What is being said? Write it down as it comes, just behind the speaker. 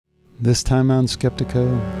This time on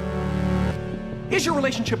Skeptiko. Is your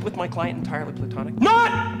relationship with my client entirely platonic?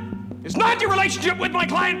 Not! Is not your relationship with my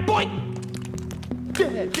client, boink!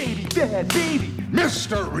 Bad baby,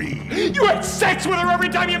 mystery! You had sex with her every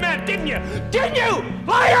time you met, didn't you? Didn't you?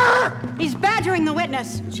 Liar! He's badgering the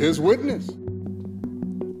witness. It's his witness.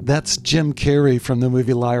 That's Jim Carrey from the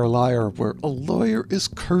movie Liar, Liar, where a lawyer is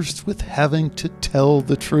cursed with having to tell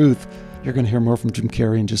the truth. You're going to hear more from Jim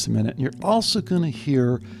Carrey in just a minute. And you're also going to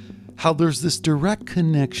hear how there's this direct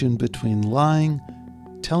connection between lying,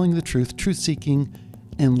 telling the truth, truth-seeking,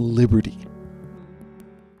 and liberty.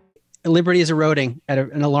 Liberty is eroding at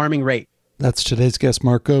an alarming rate. That's today's guest,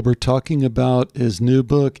 Mark Gober, talking about his new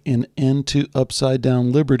book, An End to Upside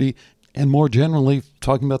Down Liberty, and more generally,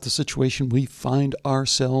 talking about the situation we find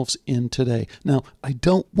ourselves in today. Now, I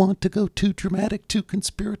don't want to go too dramatic, too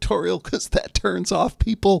conspiratorial, because that turns off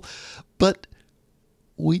people, but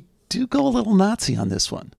we do go a little Nazi on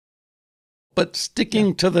this one. But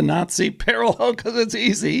sticking to the Nazi parallel, because it's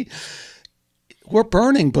easy, we're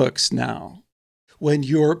burning books now. When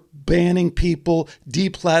you're banning people,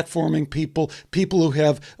 deplatforming people, people who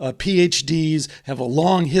have PhDs, have a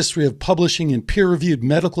long history of publishing in peer-reviewed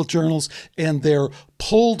medical journals, and they're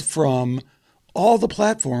pulled from all the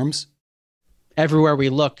platforms. Everywhere we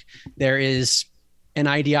look, there is an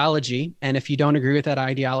ideology. And if you don't agree with that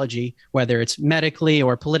ideology, whether it's medically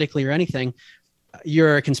or politically or anything,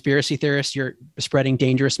 you're a conspiracy theorist, you're spreading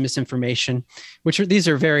dangerous misinformation, these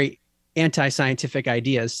are very anti-scientific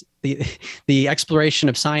ideas. The exploration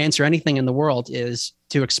of science or anything in the world is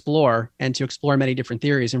to explore many different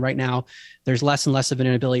theories. And right now there's less and less of an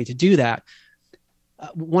inability to do that.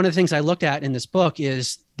 One of the things I looked at in this book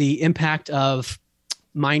is the impact of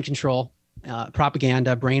mind control,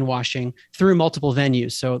 propaganda, brainwashing through multiple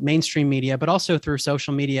venues. So mainstream media, but also through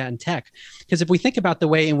social media and tech. Because if we think about the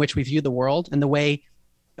way in which we view the world and the way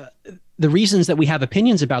the reasons that we have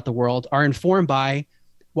opinions about the world are informed by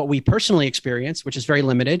what we personally experience, which is very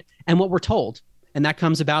limited, and what we're told. And that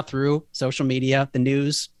comes about through social media, the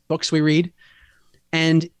news, books we read.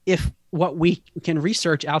 And if what we can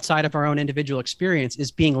research outside of our own individual experience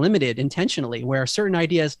is being limited intentionally, where certain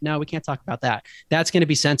ideas, no, we can't talk about that. That's going to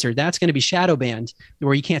be censored. That's going to be shadow banned,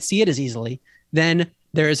 where you can't see it as easily. Then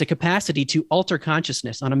there is a capacity to alter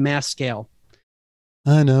consciousness on a mass scale.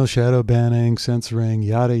 I know, shadow banning, censoring,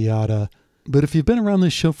 yada, yada. But if you've been around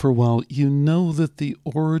this show for a while, you know that the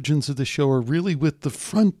origins of the show are really with the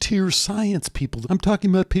frontier science people. I'm talking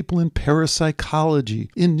about people in parapsychology,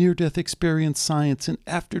 in near-death experience science, in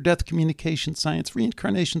after-death communication science,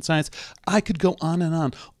 reincarnation science. I could go on and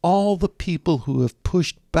on. All the people who have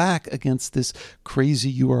pushed back against this crazy,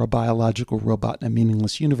 you are a biological robot in a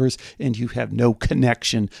meaningless universe, and you have no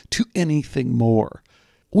connection to anything more.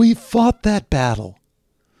 We fought that battle.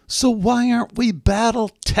 So why aren't we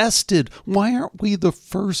battle-tested? Why aren't we the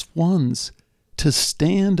first ones to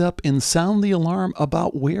stand up and sound the alarm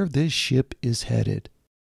about where this ship is headed?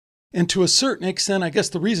 And to a certain extent, I guess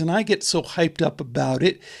the reason I get so hyped up about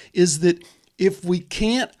it is that if we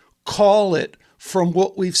can't call it from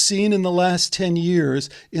what we've seen in the last 10 years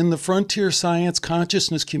in the frontier science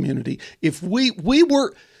consciousness community, if we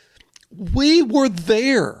were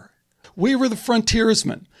there, we were the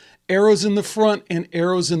frontiersmen. Arrows in the front and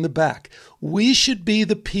arrows in the back. We should be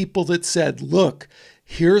the people that said, look,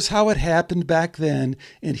 here's how it happened back then,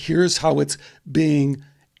 and here's how it's being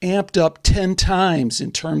amped up 10 times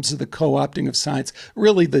in terms of the co-opting of science,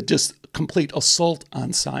 really the just complete assault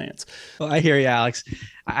on science. Well, I hear you, Alex.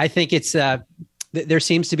 I think it's there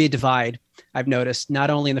seems to be a divide, I've noticed, not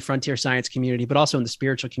only in the frontier science community, but also in the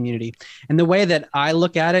spiritual community. And the way that I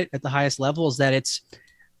look at it at the highest level is that it's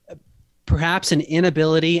perhaps an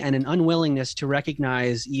inability and an unwillingness to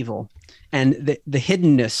recognize evil and the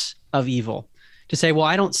hiddenness of evil. To say, well,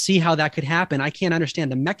 I don't see how that could happen. I can't understand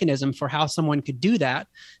the mechanism for how someone could do that.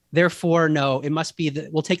 Therefore, no, it must be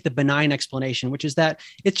we'll take the benign explanation, which is that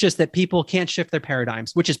it's just that people can't shift their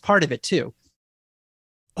paradigms, which is part of it too.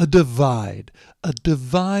 A divide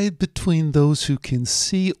between those who can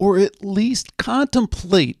see or at least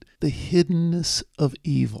contemplate the hiddenness of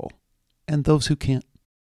evil and those who can't.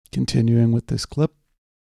 Continuing with this clip.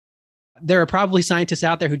 There are probably scientists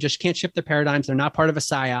out there who just can't shift their paradigms. They're not part of a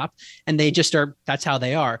psyop, and they just are, that's how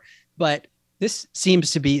they are. But this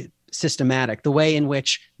seems to be systematic, the way in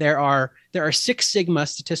which there are 6 sigma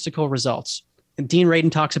statistical results. And Dean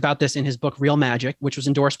Radin talks about this in his book, Real Magic, which was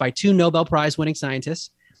endorsed by 2 Nobel Prize winning scientists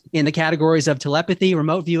in the categories of telepathy,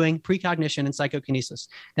 remote viewing, precognition, and psychokinesis.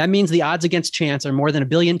 That means the odds against chance are more than 1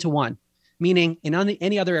 billion to 1, meaning in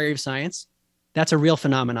any other area of science, that's a real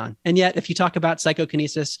phenomenon. And yet, if you talk about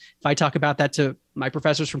psychokinesis, if I talk about that to my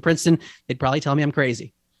professors from Princeton, they'd probably tell me I'm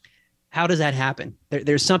crazy. How does that happen?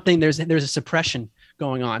 There's a suppression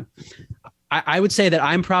going on. I would say that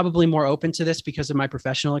I'm probably more open to this because of my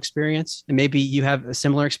professional experience. And maybe you have a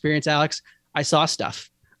similar experience, Alex. I saw stuff.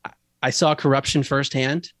 I saw corruption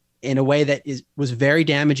firsthand in a way that was very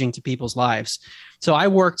damaging to people's lives. So I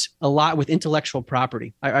worked a lot with intellectual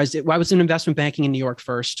property. I was in investment banking in New York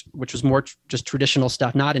first, which was more just traditional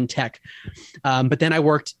stuff, not in tech. But then I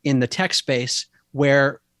worked in the tech space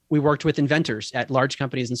where we worked with inventors at large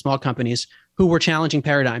companies and small companies who were challenging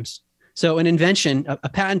paradigms. So an invention, a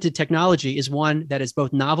patented technology, is one that is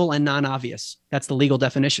both novel and non-obvious. That's the legal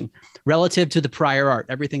definition, relative to the prior art,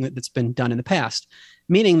 everything that's been done in the past.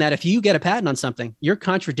 Meaning that if you get a patent on something, you're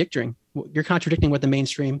contradicting what the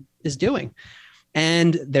mainstream is doing.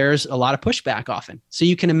 And there's a lot of pushback often. So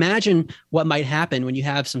you can imagine what might happen when you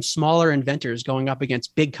have some smaller inventors going up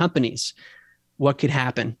against big companies. What could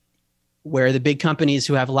happen where the big companies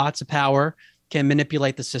who have lots of power can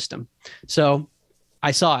manipulate the system? So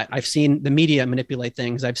I saw it. I've seen the media manipulate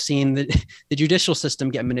things. I've seen the judicial system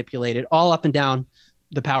get manipulated all up and down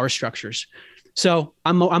the power structures. So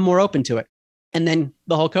I'm more open to it. And then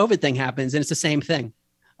the whole COVID thing happens, and it's the same thing.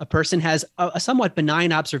 A person has a somewhat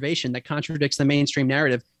benign observation that contradicts the mainstream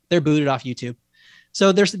narrative. They're booted off YouTube.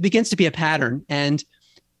 So there begins to be a pattern, and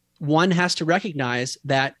one has to recognize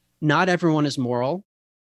that not everyone is moral.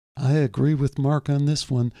 I agree with Mark on this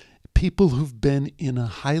one. People who've been in a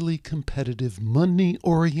highly competitive,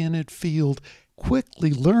 money-oriented field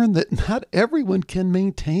quickly learn that not everyone can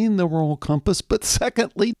maintain the moral compass, but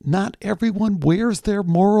secondly, not everyone wears their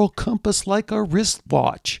moral compass like a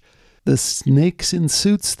wristwatch. The snakes in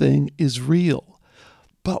suits thing is real.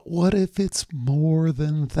 But what if it's more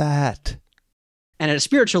than that? And at a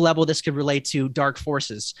spiritual level, this could relate to dark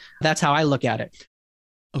forces. That's how I look at it.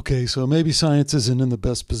 Okay, so maybe science isn't in the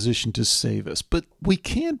best position to save us, but we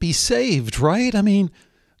can be saved, right? I mean,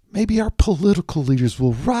 maybe our political leaders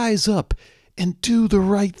will rise up and do the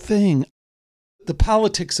right thing. The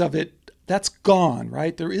politics of it, that's gone,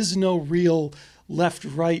 right? There is no real left,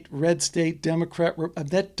 right, red state, Democrat.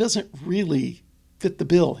 That doesn't really fit the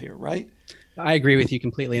bill here, right? I agree with you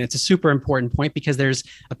completely. And it's a super important point because there's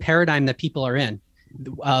a paradigm that people are in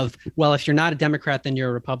of, well, if you're not a Democrat, then you're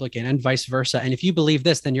a Republican, and vice versa. And if you believe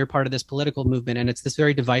this, then you're part of this political movement. And it's this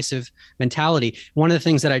very divisive mentality. One of the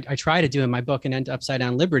things that I try to do in my book, An End to Upside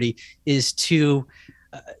Down Liberty, is to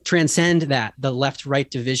transcend the left-right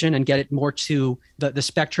division and get it more to the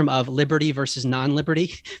spectrum of liberty versus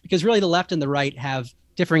non-liberty, because really the left and the right have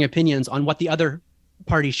differing opinions on what the other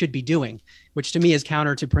party should be doing, which to me is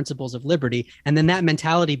counter to principles of liberty. And then that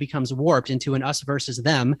mentality becomes warped into an us versus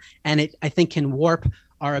them. And it, I think, can warp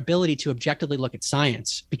our ability to objectively look at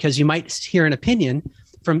science, because you might hear an opinion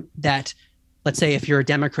from that. Let's say if you're a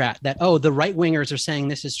Democrat, that, oh, the right wingers are saying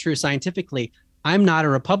this is true scientifically. I'm not a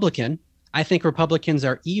Republican. I think Republicans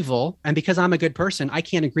are evil. And because I'm a good person, I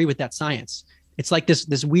can't agree with that science. It's like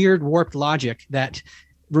this weird warped logic that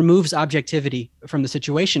removes objectivity from the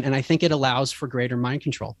situation. And I think it allows for greater mind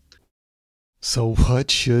control. So what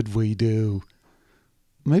should we do?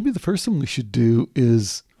 Maybe the first thing we should do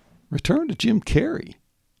is return to Jim Carrey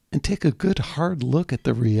and take a good hard look at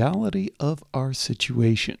the reality of our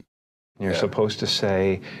situation. You're supposed to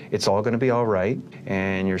say, it's all going to be all right,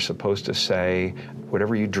 and you're supposed to say,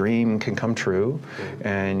 whatever you dream can come true,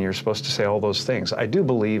 and you're supposed to say all those things. I do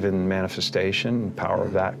believe in manifestation, power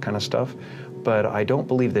of that kind of stuff, but I don't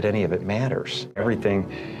believe that any of it matters. Everything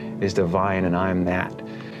is divine, and I'm that.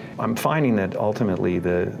 I'm finding that ultimately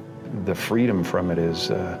the freedom from it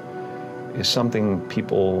is something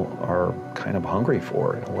people are kind of hungry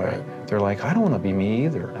for in a way. Right. They're like, I don't want to be me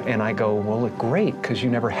either. And I go, well, great, because you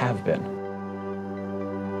never have been.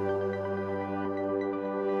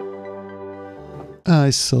 I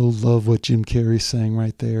so love what Jim Carrey's saying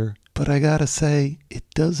right there. But I gotta say, it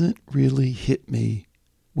doesn't really hit me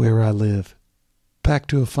where I live. Back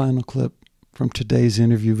to a final clip from today's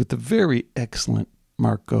interview with the very excellent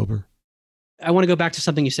Mark Gober. I want to go back to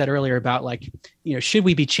something you said earlier about, like, should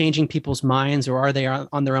we be changing people's minds, or are they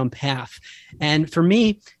on their own path? And for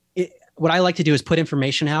me, what I like to do is put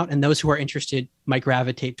information out, and those who are interested might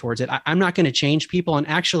gravitate towards it. I'm not going to change people. And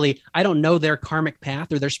actually, I don't know their karmic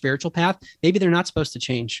path or their spiritual path. Maybe they're not supposed to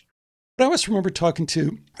change. But I always remember talking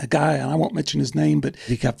to a guy, and I won't mention his name, but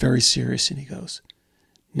he got very serious, and he goes,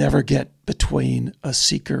 never get between a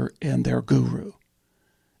seeker and their guru.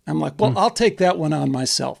 I'm like, well, I'll take that one on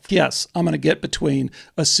myself. Yes, I'm going to get between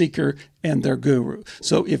a seeker and their guru.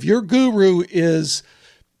 So if your guru is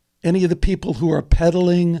any of the people who are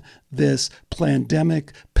peddling this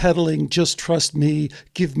pandemic, peddling just trust me,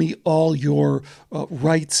 give me all your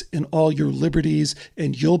rights and all your liberties,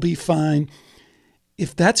 and you'll be fine.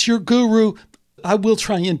 if that's your guru, I will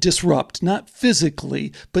try and disrupt, not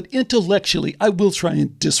physically, but intellectually, I will try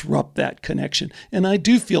and disrupt that connection. And I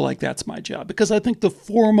do feel like that's my job, because I think the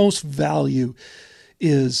foremost value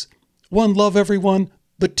is, one, love everyone,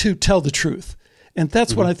 but two, tell the truth. And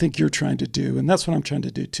that's what I think you're trying to do. And that's what I'm trying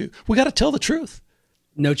to do too. We got to tell the truth.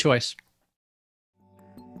 No choice.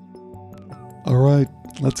 All right,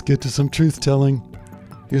 let's get to some truth telling.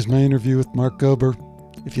 Here's my interview with Mark Gober.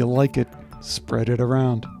 If you like it, spread it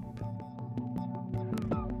around.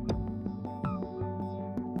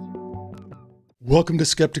 Welcome to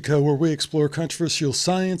Skeptiko, where we explore controversial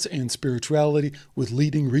science and spirituality with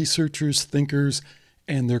leading researchers, thinkers,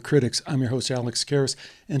 and their critics. I'm your host, Alex Karras,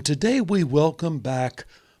 and today we welcome back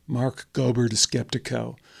Mark Gober to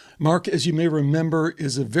Skeptiko. Mark, as you may remember,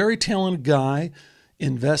 is a very talented guy,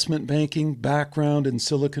 investment banking background in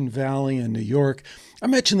Silicon Valley and New York. I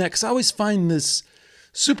mention that because I always find this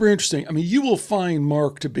super interesting. I mean, you will find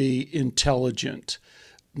Mark to be intelligent,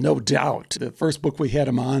 no doubt. The first book we had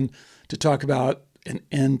him on to talk about an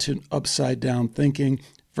end to upside down thinking,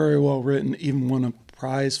 very well written, even won a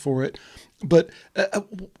prize for it. But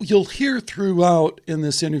you'll hear throughout in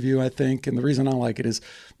this interview, I think, and the reason I like it is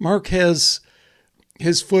Mark has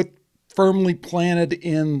his foot firmly planted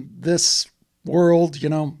in this world,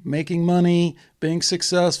 making money, being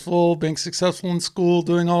successful in school,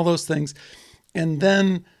 doing all those things. And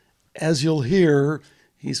then, as you'll hear,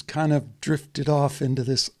 he's kind of drifted off into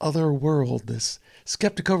this other world, this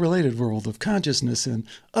Skeptiko-related world of consciousness and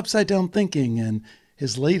upside-down thinking, and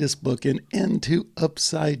his latest book, An End to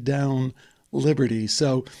Upside-Down Liberty.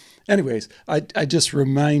 So anyways, I just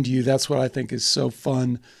remind you, that's what I think is so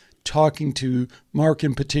fun, talking to Mark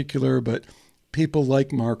in particular, but people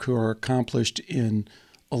like Mark who are accomplished in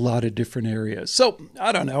a lot of different areas. So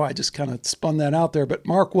I don't know, I just kind of spun that out there. But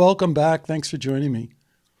Mark, welcome back. Thanks for joining me.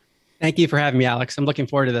 Thank you for having me, Alex. I'm looking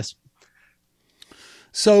forward to this.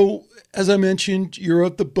 So, as I mentioned, you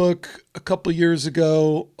wrote the book a couple years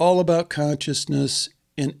ago, all about consciousness,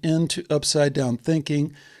 An End to Upside Down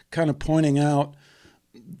Thinking, kind of pointing out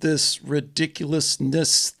this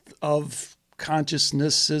ridiculousness of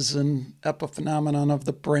consciousness as an epiphenomenon of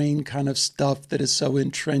the brain kind of stuff that is so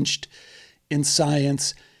entrenched in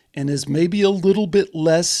science and is maybe a little bit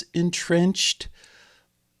less entrenched,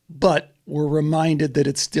 but we're reminded that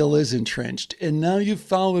it still is entrenched. And now you've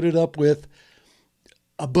followed it up with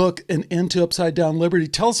a book, An End to Upside Down Liberty.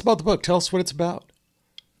 Tell us about the book. Tell us what it's about.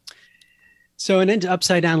 So An End to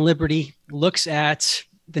Upside Down Liberty looks at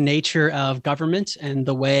the nature of government and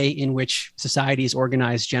the way in which society is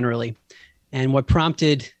organized generally. And what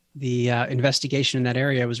prompted the investigation in that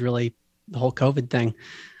area was really the whole COVID thing.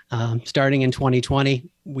 Starting in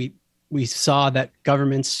 2020, we saw that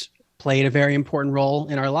governments played a very important role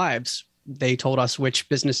in our lives. They told us which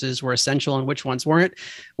businesses were essential and which ones weren't,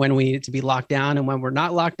 when we needed to be locked down and when we're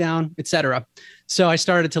not locked down, et cetera. So I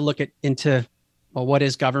started to look into, well, what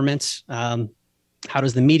is government? How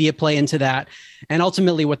does the media play into that? And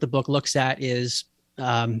ultimately what the book looks at is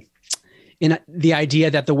in the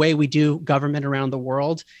idea that the way we do government around the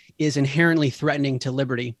world is inherently threatening to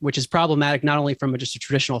liberty, which is problematic not only from just a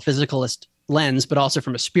traditional physicalist lens, but also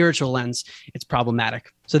from a spiritual lens. It's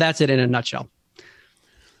problematic. So that's it in a nutshell.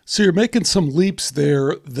 So you're making some leaps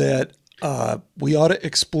there that we ought to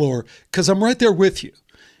explore, because I'm right there with you.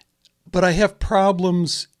 But I have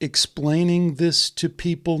problems explaining this to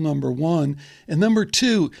people, number one. And number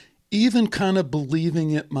two, even kind of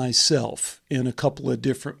believing it myself in a couple of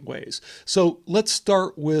different ways. So let's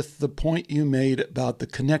start with the point you made about the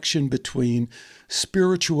connection between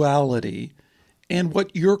spirituality and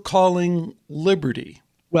what you're calling liberty.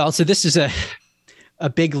 Well, so this is a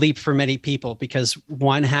big leap for many people, because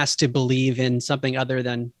one has to believe in something other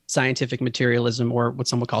than scientific materialism, or what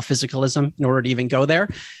some would call physicalism, in order to even go there,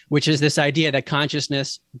 which is this idea that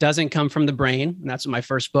consciousness doesn't come from the brain. And that's what my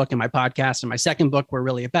first book and my podcast and my second book were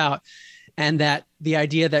really about. And that the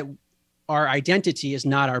idea that our identity is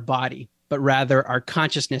not our body, but rather our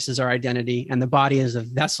consciousness is our identity, and the body is a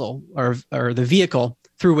vessel or the vehicle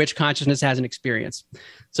through which consciousness has an experience.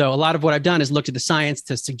 So a lot of what I've done is looked at the science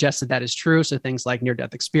to suggest that that is true. So things like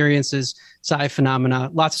near-death experiences, psi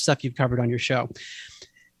phenomena, lots of stuff you've covered on your show.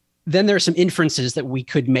 Then there are some inferences that we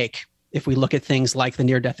could make if we look at things like the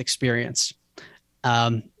near-death experience.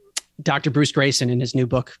 Dr. Bruce Grayson, in his new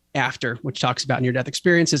book, After, which talks about near-death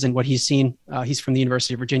experiences and what he's seen, he's from the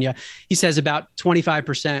University of Virginia. He says about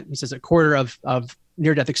 25%, he says a quarter of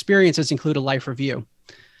near-death experiences include a life review.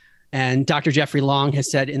 And Dr. Jeffrey Long has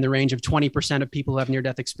said in the range of 20% of people who have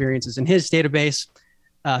near-death experiences in his database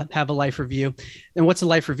have a life review. And what's a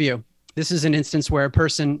life review? This is an instance where a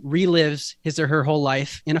person relives his or her whole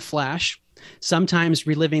life in a flash, sometimes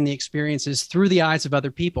reliving the experiences through the eyes of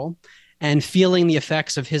other people and feeling the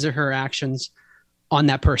effects of his or her actions on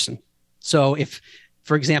that person. So if,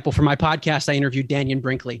 for example, for my podcast, I interviewed Dannion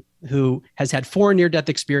Brinkley, who has had 4 near-death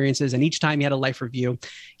experiences, and each time he had a life review,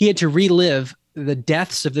 he had to relive the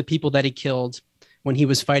deaths of the people that he killed when he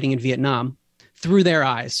was fighting in Vietnam through their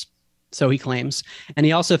eyes, so he claims. And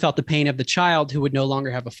he also felt the pain of the child who would no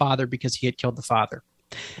longer have a father because he had killed the father.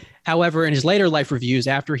 However, in his later life reviews,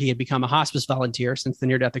 after he had become a hospice volunteer, since the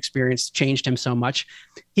near-death experience changed him so much,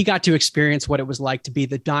 he got to experience what it was like to be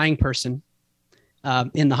the dying person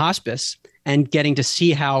in the hospice and getting to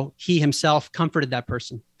see how he himself comforted that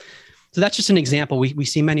person. So that's just an example. We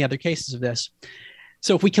see many other cases of this.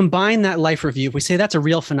 So if we combine that life review, if we say that's a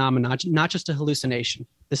real phenomenon, not just a hallucination,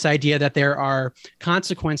 this idea that there are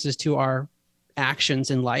consequences to our actions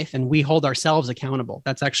in life and we hold ourselves accountable.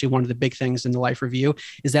 That's actually one of the big things in the life review,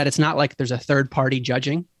 is that it's not like there's a third party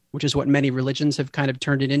judging, which is what many religions have kind of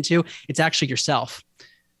turned it into. It's actually yourself,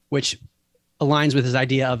 which aligns with this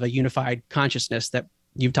idea of a unified consciousness that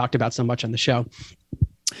you've talked about so much on the show.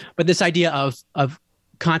 But this idea of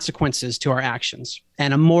consequences to our actions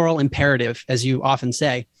and a moral imperative, as you often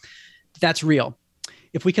say, that's real.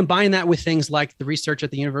 If we combine that with things like the research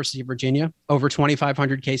at the University of Virginia, over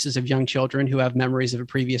 2,500 cases of young children who have memories of a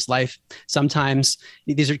previous life. Sometimes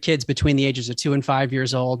these are kids between the ages of 2 and 5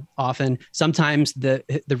 years old. Often, sometimes the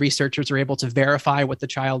researchers are able to verify what the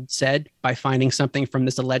child said by finding something from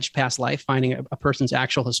this alleged past life, finding a person's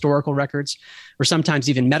actual historical records, or sometimes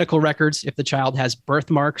even medical records if the child has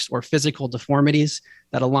birthmarks or physical deformities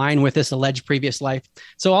that align with this alleged previous life.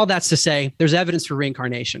 So all that's to say, there's evidence for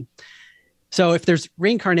reincarnation. So if there's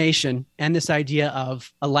reincarnation and this idea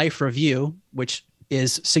of a life review, which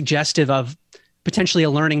is suggestive of potentially a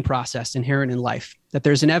learning process inherent in life, that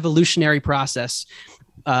there's an evolutionary process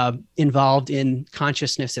involved in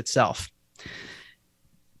consciousness itself,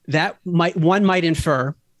 one might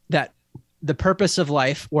infer that the purpose of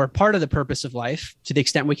life, or part of the purpose of life, to the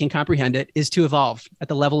extent we can comprehend it, is to evolve at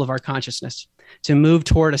the level of our consciousness, to move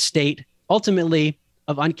toward a state ultimately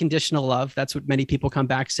of unconditional love. That's what many people come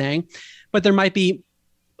back saying. But there might be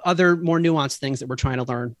other more nuanced things that we're trying to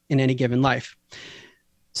learn in any given life.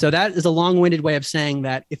 So that is a long-winded way of saying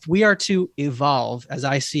that if we are to evolve, as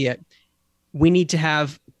I see it, we need to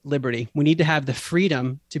have liberty. We need to have the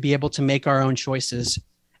freedom to be able to make our own choices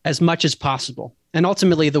as much as possible. And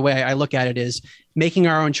ultimately, the way I look at it is making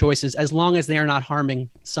our own choices as long as they are not harming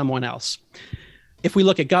someone else. If we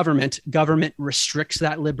look at government restricts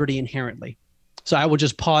that liberty inherently. So I will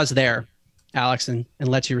just pause there, Alex, and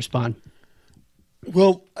let you respond.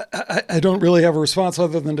 Well, I don't really have a response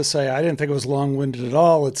other than to say I didn't think it was long-winded at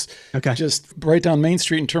all. It's just right down Main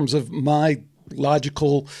Street in terms of my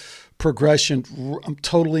logical progression. I'm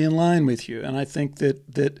totally in line with you. And I think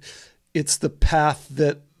that it's the path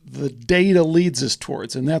that the data leads us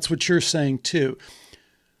towards. And that's what you're saying too.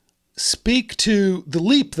 Speak to the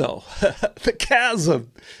leap, though, the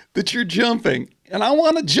chasm that you're jumping. And I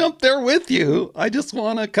want to jump there with you. I just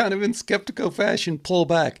want to kind of in Skeptiko fashion pull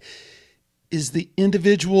back. Is the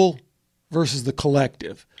individual versus the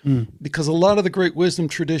collective. Because a lot of the great wisdom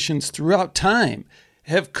traditions throughout time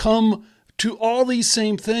have come to all these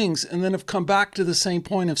same things and then have come back to the same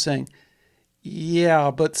point of saying,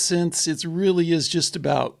 yeah, but since it really is just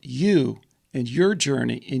about you and your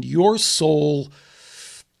journey and your soul,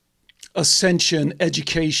 ascension,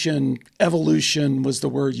 education, evolution was the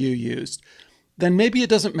word you used, then maybe it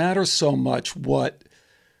doesn't matter so much what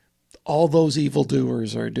all those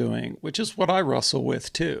evildoers are doing, which is what I wrestle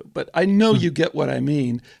with too. But I know you get what I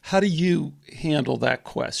mean. How do you handle that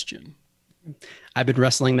question? I've been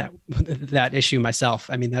wrestling that issue myself.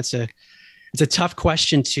 I mean, it's a tough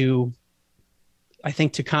question to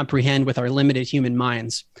comprehend with our limited human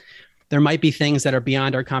minds. There might be things that are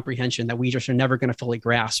beyond our comprehension that we just are never going to fully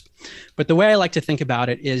grasp. But the way I like to think about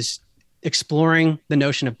it is exploring the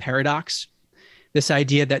notion of paradox. This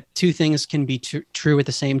idea that two things can be true at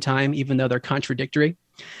the same time, even though they're contradictory.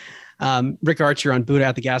 Rick Archer on Buddha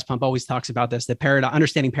at the Gas Pump always talks about this, that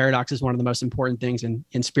understanding paradox is one of the most important things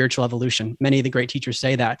in spiritual evolution. Many of the great teachers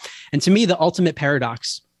say that. And to me, the ultimate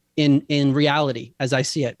paradox in reality, as I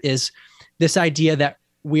see it, is this idea that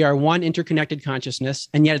we are one interconnected consciousness,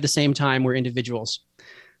 and yet at the same time, we're individuals.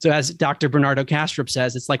 So as Dr. Bernardo Kastrup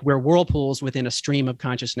says, it's like we're whirlpools within a stream of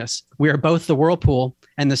consciousness. We are both the whirlpool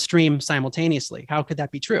and the stream simultaneously. How could that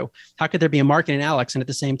be true? How could there be a Mark and an Alex and at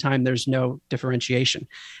the same time there's no differentiation?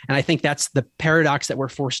 And I think that's the paradox that we're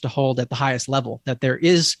forced to hold at the highest level, that there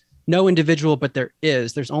is no individual, but there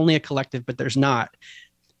is. There's only a collective, but there's not.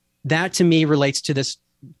 That to me relates to this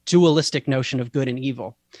dualistic notion of good and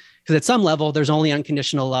evil. Because at some level, there's only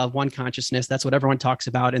unconditional love, one consciousness. That's what everyone talks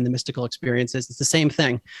about in the mystical experiences. It's the same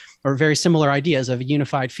thing, or very similar ideas of a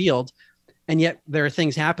unified field. And yet there are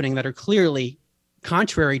things happening that are clearly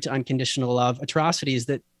contrary to unconditional love, atrocities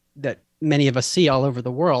that many of us see all over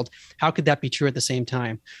the world. How could that be true at the same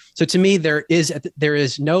time? So to me, there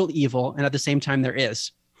is no evil, and at the same time there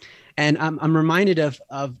is. And I'm reminded of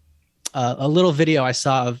a little video I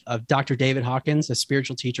saw of Dr. David Hawkins, a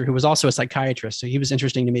spiritual teacher who was also a psychiatrist. So he was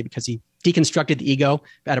interesting to me because he deconstructed the ego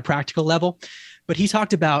at a practical level. But he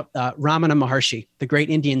talked about Ramana Maharshi, the great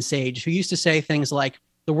Indian sage, who used to say things like,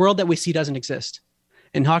 the world that we see doesn't exist.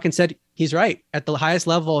 And Hawkins said, he's right. At the highest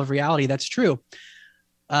level of reality, that's true.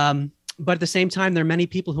 But at the same time, there are many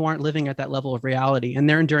people who aren't living at that level of reality, and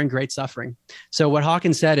they're enduring great suffering. So what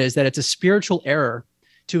Hawkins said is that it's a spiritual error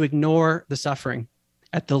to ignore the suffering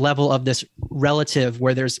at the level of this relative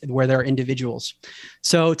where there are individuals.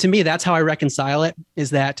 So to me, that's how I reconcile it,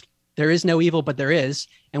 is that there is no evil, but there is,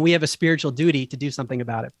 and we have a spiritual duty to do something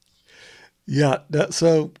about it. Yeah.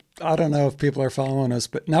 So I don't know if people are following us,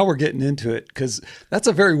 but now we're getting into it, because that's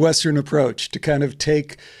a very Western approach to kind of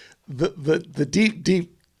take the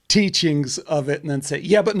deep teachings of it and then say,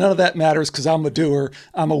 yeah, but none of that matters because I'm a doer.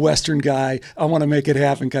 I'm a Western guy. I want to make it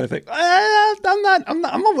happen kind of thing.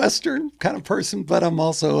 I'm a Western kind of person, but I'm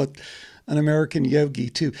also an American yogi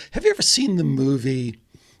too. Have you ever seen the movie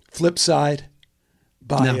Flip Side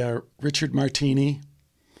by Richard Martini?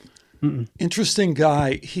 Mm-mm. Interesting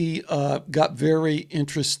guy. He got very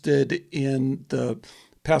interested in the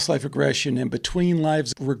past life regression and between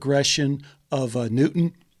lives regression of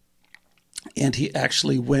Newton. And he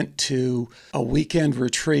actually went to a weekend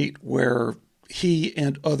retreat where he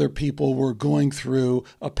and other people were going through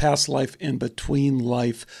a past life and between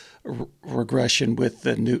life regression with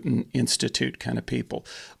the Newton Institute kind of people.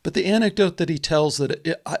 But the anecdote that he tells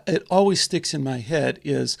that it always sticks in my head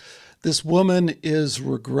is this woman is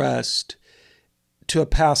regressed to a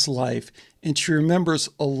past life, and she remembers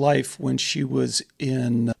a life when she was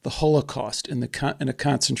in the Holocaust in a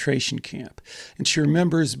concentration camp. And she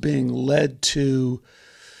remembers being led to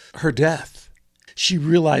her death. She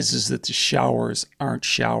realizes that the showers aren't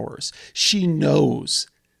showers. She knows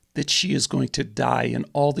that she is going to die and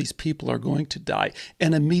all these people are going to die.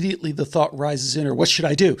 And immediately the thought rises in her, what should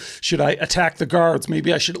I do? Should I attack the guards?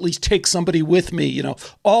 Maybe I should at least take somebody with me. You know,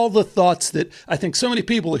 all the thoughts that I think so many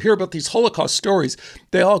people who hear about these Holocaust stories,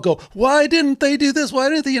 they all go, why didn't they do this? Why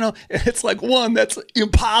didn't they, you know? It's like, one, that's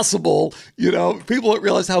impossible. You know, people don't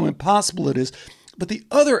realize how impossible it is. But the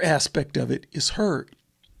other aspect of it is her.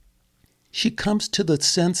 She comes to the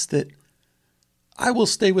sense that I will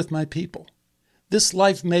stay with my people. This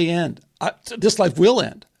life may end. This life will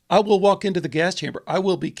end. I will walk into the gas chamber. I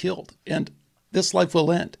will be killed, and this life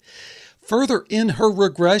will end. Further, in her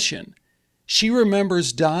regression, she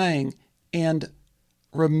remembers dying and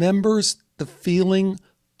remembers the feeling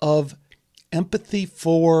of empathy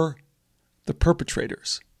for the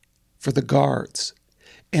perpetrators, for the guards,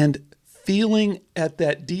 and feeling at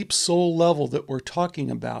that deep soul level that we're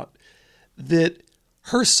talking about that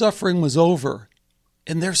her suffering was over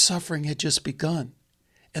and their suffering had just begun.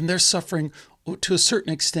 And their suffering, to a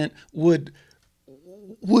certain extent, would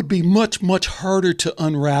be much, much harder to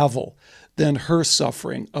unravel than her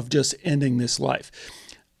suffering of just ending this life.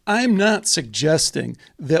 I'm not suggesting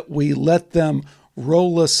that we let them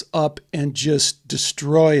roll us up and just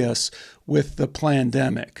destroy us with the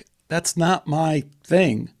pandemic. That's not my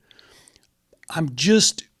thing. I'm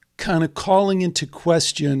just kind of calling into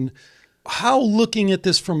question how looking at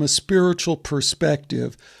this from a spiritual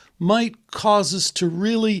perspective might cause us to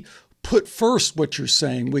really put first what you're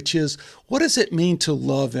saying, which is, what does it mean to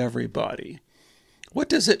love everybody? What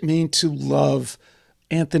does it mean to love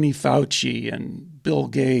Anthony Fauci and Bill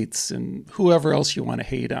Gates and whoever else you want to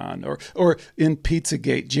hate on? Or in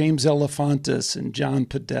Pizzagate, James Alefantis and John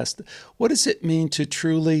Podesta. What does it mean to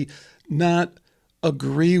truly not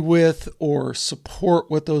agree with or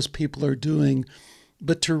support what those people are doing,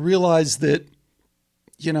 but to realize that,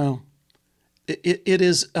 you know, it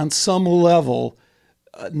is on some level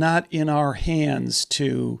not in our hands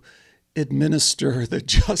to administer the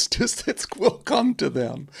justice that will come to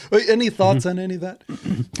them. Any thoughts on any of that?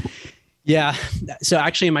 Yeah. So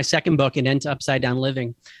actually in my second book, An End to Upside Down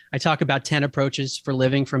Living, I talk about 10 approaches for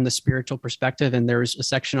living from the spiritual perspective. And there's a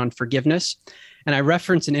section on forgiveness. And I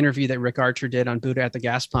reference an interview that Rick Archer did on Buddha at the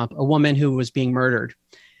Gas Pump, a woman who was being murdered.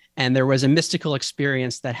 And there was a mystical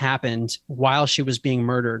experience that happened while she was being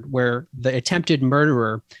murdered, where the attempted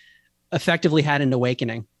murderer effectively had an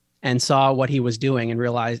awakening and saw what he was doing and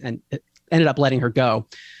realized and ended up letting her go.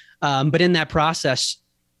 But in that process,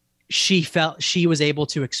 she felt she was able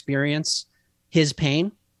to experience his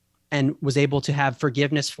pain and was able to have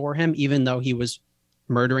forgiveness for him, even though he was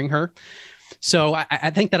murdering her. So I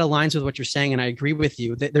think that aligns with what you're saying. And I agree with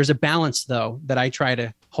you. There's a balance, though, that I try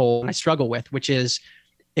to hold and I struggle with, which is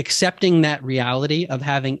accepting that reality of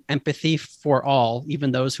having empathy for all,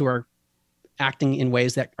 even those who are acting in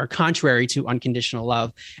ways that are contrary to unconditional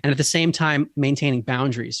love. And at the same time, maintaining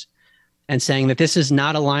boundaries and saying that this is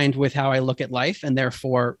not aligned with how I look at life. And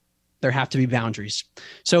therefore, there have to be boundaries.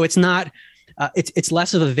 So it's not, it's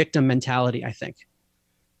less of a victim mentality, I think.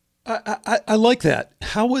 I like that.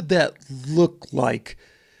 How would that look like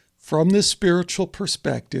from this spiritual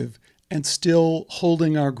perspective and still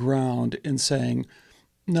holding our ground and saying,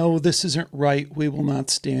 no, this isn't right. We will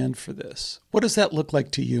not stand for this. What does that look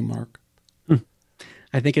like to you, Mark?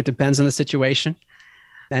 I think it depends on the situation,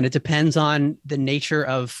 and it depends on the nature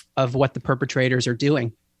of what the perpetrators are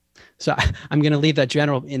doing. So I'm going to leave that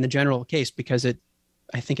in the general case, because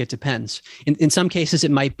I think it depends. In some cases,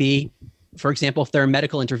 it might be, for example, if there are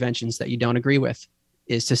medical interventions that you don't agree with,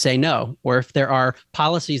 is to say no. Or if there are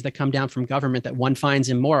policies that come down from government that one finds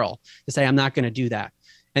immoral, to say, I'm not going to do that.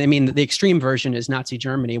 And I mean, the extreme version is Nazi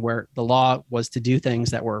Germany, where the law was to do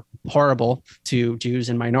things that were horrible to Jews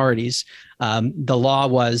and minorities. The law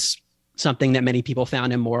was something that many people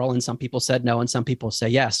found immoral, and some people said no, and some people say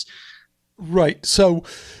yes. Right. So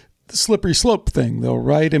the slippery slope thing, though,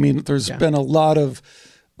 right? I mean, there's been a lot of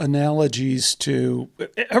analogies to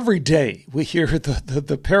every day we hear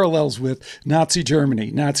the parallels with Nazi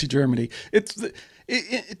Germany. It's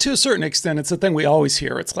to a certain extent, it's a thing we always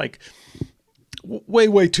hear. It's like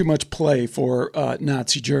way too much play for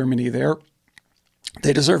Nazi Germany there.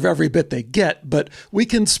 They deserve every bit they get, but we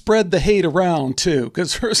can spread the hate around too,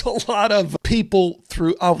 because there's a lot of people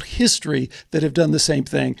throughout history that have done the same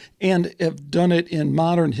thing and have done it in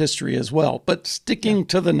modern history as well. But sticking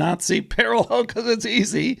to the Nazi parallel because it's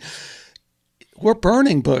easy, we're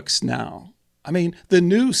burning books now. I mean, the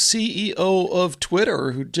new CEO of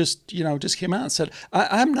Twitter, who just came out and said,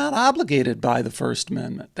 I'm not obligated by the First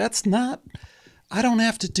Amendment. I don't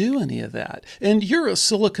have to do any of that. And you're a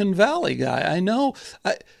Silicon Valley guy. I know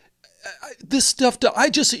this stuff. I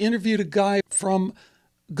just interviewed a guy from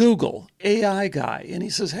Google, AI guy, and he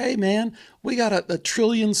says, hey, man, we got a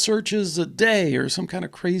trillion searches a day or some kind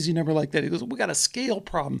of crazy number like that. He goes, we got a scale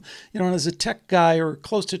problem. And as a tech guy or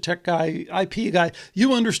close to tech guy, IP guy,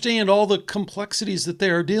 you understand all the complexities that they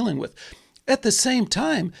are dealing with. At the same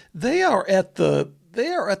time, they are at the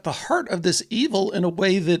heart of this evil in a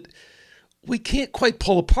way that we can't quite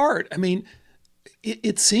pull apart. I mean,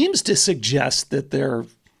 it seems to suggest that they're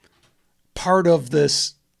part of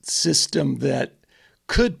this system that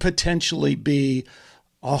could potentially be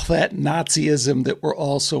all that Nazism that we're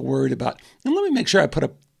all so worried about. And let me make sure I put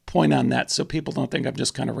a point on that so people don't think I'm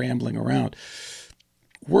just kind of rambling around.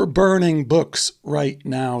 We're burning books right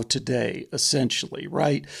now today, essentially,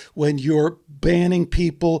 right? When you're banning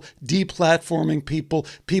people, deplatforming people,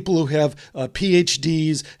 people who have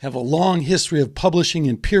PhDs, have a long history of publishing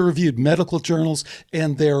in peer-reviewed medical journals,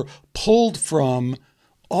 and they're pulled from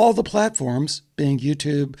all the platforms, being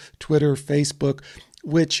YouTube, Twitter, Facebook,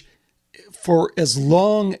 which for as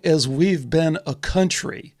long as we've been a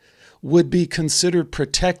country would be considered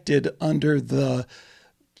protected under the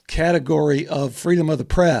category of freedom of the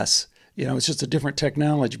press. It's just a different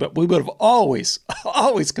technology, but we would have always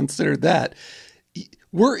considered that.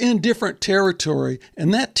 We're in different territory,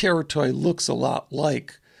 and that territory looks a lot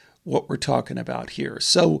like what we're talking about here.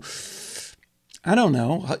 So I don't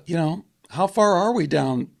know, how far are we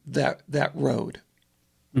down that road?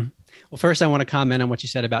 Well, first, I want to comment on what you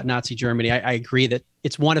said about Nazi Germany. I agree that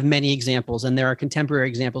it's one of many examples, and there are contemporary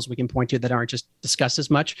examples we can point to that aren't just discussed as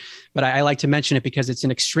much. But I like to mention it because it's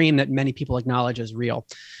an extreme that many people acknowledge as real,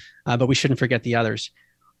 but we shouldn't forget the others.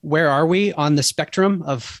 Where are we on the spectrum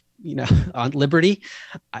of, on liberty?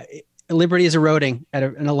 Liberty is eroding at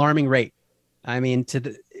an alarming rate. I mean,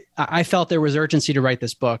 I felt there was urgency to write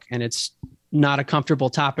this book, and it's not a comfortable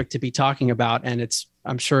topic to be talking about, and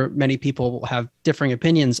I'm sure many people will have differing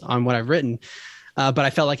opinions on what I've written, but I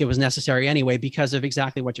felt like it was necessary anyway because of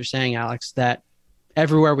exactly what you're saying, Alex, that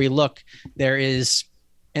everywhere we look, there is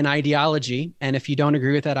an ideology, and if you don't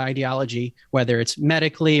agree with that ideology, whether it's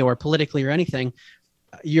medically or politically or anything,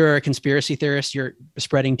 you're a conspiracy theorist, you're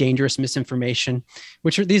spreading dangerous misinformation,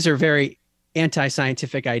 these are very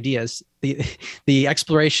anti-scientific ideas. The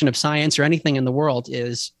exploration of science or anything in the world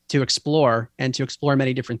is to explore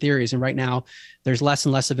many different theories. And right now there's less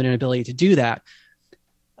and less of an inability to do that.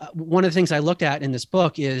 One of the things I looked at in this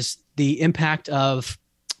book is the impact of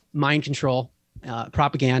mind control,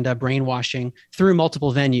 propaganda, brainwashing through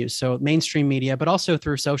multiple venues. So mainstream media, but also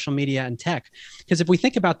through social media and tech. Because if we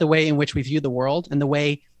think about the way in which we view the world and the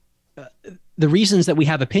way the reasons that we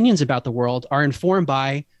have opinions about the world are informed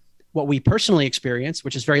by what we personally experience,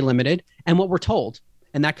 which is very limited, and what we're told.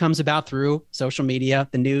 And that comes about through social media,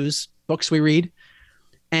 the news, books we read.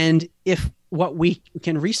 And if what we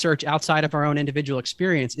can research outside of our own individual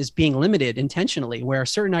experience is being limited intentionally, where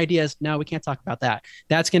certain ideas, no, we can't talk about that.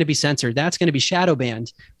 That's going to be censored. That's going to be shadow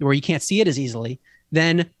banned, where you can't see it as easily.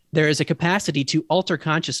 Then there is a capacity to alter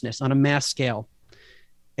consciousness on a mass scale,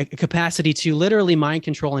 a capacity to literally mind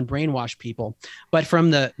control and brainwash people. But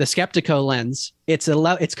from the Skeptiko lens,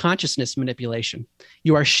 it's consciousness manipulation.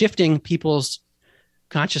 You are shifting people's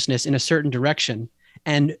consciousness in a certain direction.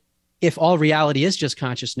 And if all reality is just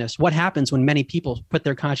consciousness, what happens when many people put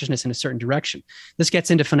their consciousness in a certain direction? This gets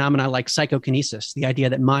into phenomena like psychokinesis, the idea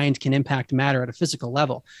that mind can impact matter at a physical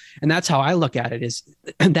level. And that's how I look at it.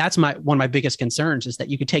 That's one of my biggest concerns, is that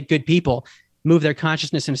you could take good people, move their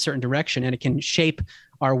consciousness in a certain direction, and it can shape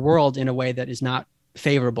our world in a way that is not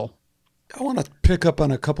favorable. I want to pick up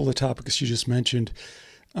on a couple of topics you just mentioned.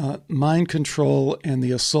 Mind control and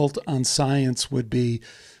the assault on science would be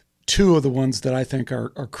two of the ones that I think are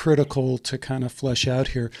critical to kind of flesh out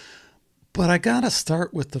here. But I got to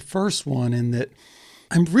start with the first one, in that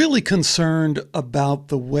I'm really concerned about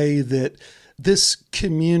the way that this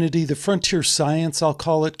community, the frontier science, I'll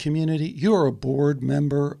call it, community, you're a board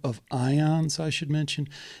member of IONS, I should mention,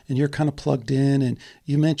 and you're kind of plugged in. And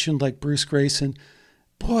you mentioned like Bruce Grayson.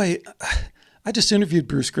 Boy, I just interviewed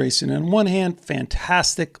Bruce Grayson. And on one hand,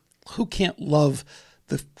 fantastic. Who can't love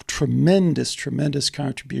the tremendous, tremendous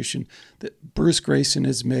contribution that Bruce Grayson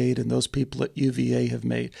has made and those people at UVA have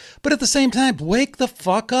made? But at the same time, wake the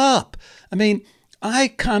fuck up. I mean, I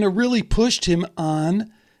kind of really pushed him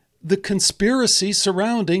on the conspiracy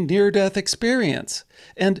surrounding near-death experience.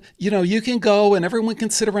 And, you can go and everyone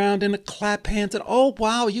can sit around and clap hands and, oh,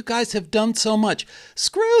 wow, you guys have done so much.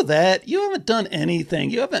 Screw that. You haven't done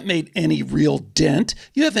anything. You haven't made any real dent.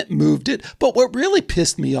 You haven't moved it. But what really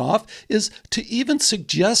pissed me off is to even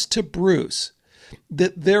suggest to Bruce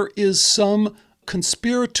that there is some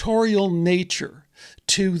conspiratorial nature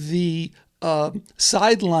to the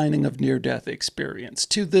sidelining of near-death experience,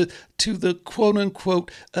 to the quote-unquote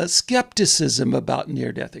skepticism about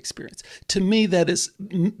near-death experience. To me, that has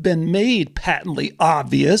been made patently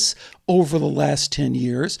obvious over the last 10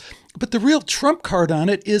 years. But the real trump card on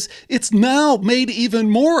it is it's now made even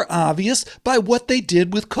more obvious by what they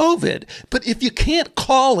did with COVID. But if you can't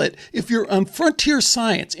call it, if you're on frontier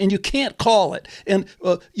science and you can't call it, and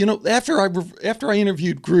after I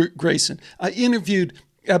interviewed Grayson, I interviewed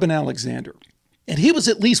Eben Alexander. And he was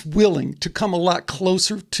at least willing to come a lot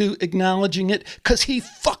closer to acknowledging it because he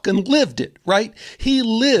fucking lived it, right? He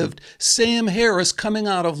lived Sam Harris coming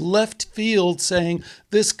out of left field saying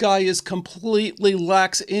this guy is completely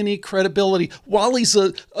lacks any credibility while he's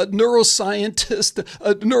a neuroscientist,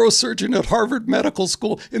 a neurosurgeon at Harvard Medical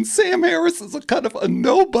School. And Sam Harris is a kind of a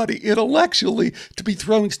nobody intellectually to be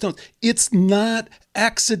throwing stones. It's not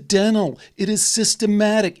accidental. It is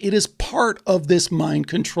systematic. It is part of this mind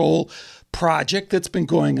control project that's been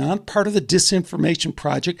going on, part of the disinformation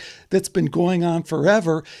project that's been going on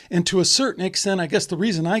forever. And to a certain extent, I guess the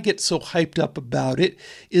reason I get so hyped up about it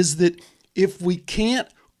is that if we can't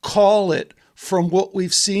call it from what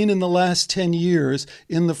we've seen in the last 10 years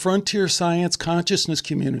in the frontier science consciousness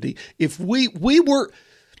community, if we were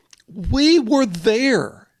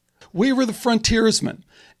there, we were the frontiersmen,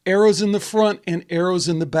 arrows in the front and arrows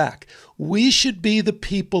in the back. We should be the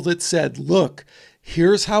people that said, look,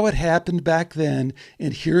 here's how it happened back then,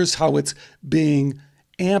 and here's how it's being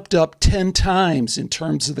amped up 10 times in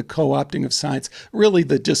terms of the co-opting of science, really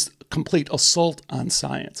the just complete assault on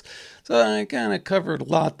science. So I kind of covered a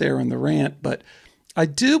lot there in the rant, but I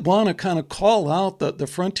do want to kind of call out the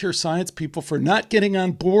frontier science people for not getting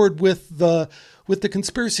on board with the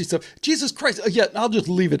conspiracy stuff. Jesus Christ. Yeah, I'll just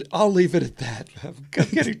leave it. I'll leave it at that. I'm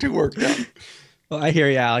getting too worked up. Well, I hear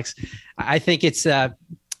you, Alex. I think it's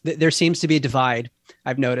there seems to be a divide,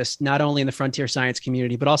 I've noticed, not only in the frontier science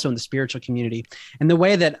community, but also in the spiritual community. And the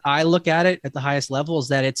way that I look at it at the highest level is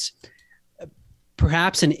that it's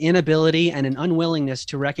perhaps an inability and an unwillingness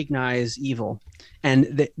to recognize evil and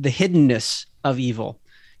the hiddenness of evil.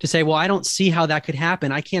 To say, well, I don't see how that could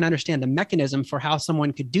happen. I can't understand the mechanism for how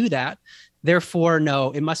someone could do that. Therefore, no,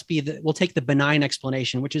 it must be we'll take the benign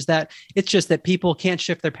explanation, which is that it's just that people can't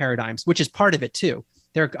shift their paradigms, which is part of it too.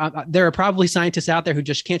 There are probably scientists out there who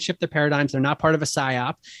just can't shift their paradigms. They're not part of a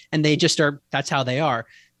psyop, and they just are. That's how they are.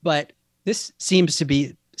 But this seems to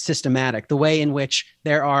be systematic. The way in which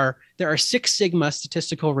there are 6 sigma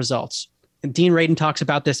statistical results. And Dean Radin talks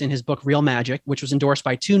about this in his book Real Magic, which was endorsed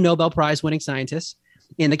by 2 Nobel Prize winning scientists.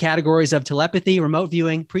 in the categories of telepathy, remote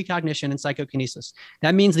viewing, precognition, and psychokinesis.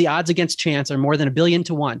 That means the odds against chance are more than 1,000,000,000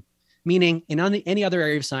 to 1, meaning in any other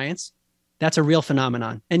area of science, that's a real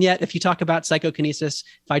phenomenon. And yet, if you talk about psychokinesis,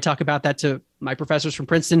 if I talk about that to my professors from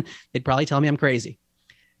Princeton, they'd probably tell me I'm crazy.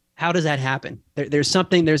 How does that happen? There's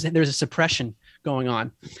a suppression going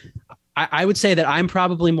on. I would say that I'm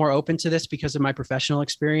probably more open to this because of my professional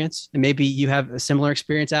experience. And maybe you have a similar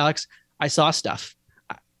experience, Alex. I saw stuff.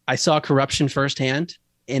 I saw corruption firsthand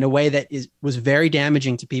in a way that was very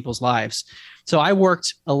damaging to people's lives. So I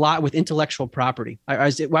worked a lot with intellectual property. I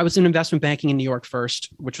was in investment banking in New York first,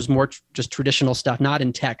 which was more just traditional stuff, not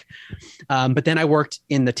in tech. But then I worked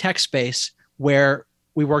in the tech space where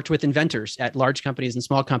we worked with inventors at large companies and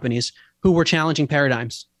small companies who were challenging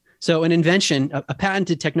paradigms. So an invention, a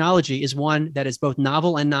patented technology, is one that is both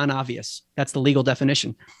novel and non-obvious. That's the legal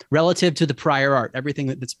definition, relative to the prior art, everything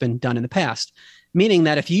that's been done in the past. Meaning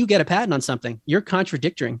that if you get a patent on something, you're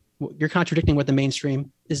contradicting what the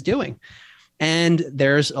mainstream is doing. And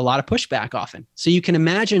there's a lot of pushback often. So you can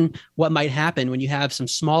imagine what might happen when you have some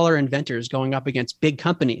smaller inventors going up against big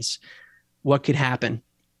companies. What could happen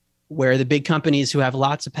where the big companies who have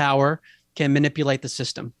lots of power can manipulate the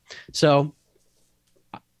system? So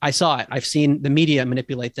I saw it. I've seen the media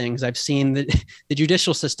manipulate things. I've seen the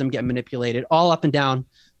judicial system get manipulated all up and down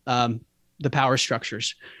the power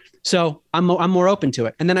structures. So I'm more open to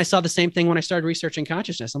it. And then I saw the same thing when I started researching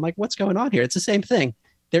consciousness. I'm like, what's going on here? It's the same thing.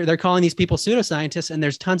 They're calling these people pseudoscientists, and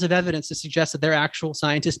there's tons of evidence to suggest that they're actual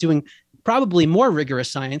scientists doing probably more rigorous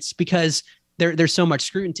science because there's so much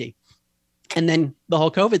scrutiny. And then the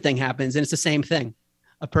whole COVID thing happens, and it's the same thing.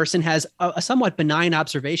 A person has a somewhat benign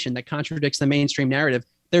observation that contradicts the mainstream narrative.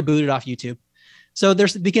 They're booted off YouTube. So there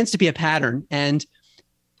begins to be a pattern, and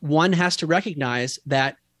one has to recognize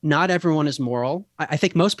that not everyone is moral. I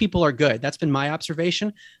think most people are good. That's been my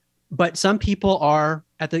observation. But some people are,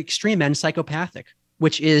 at the extreme end, psychopathic,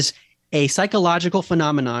 which is a psychological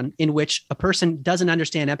phenomenon in which a person doesn't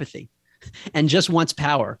understand empathy and just wants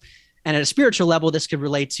power. And at a spiritual level, this could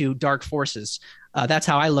relate to dark forces. That's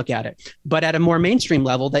how I look at it. But at a more mainstream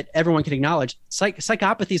level that everyone can acknowledge,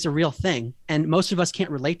 psychopathy is a real thing, and most of us can't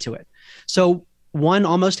relate to it. So one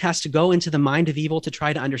almost has to go into the mind of evil to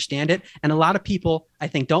try to understand it. And a lot of people, I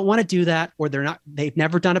think, don't want to do that, or they've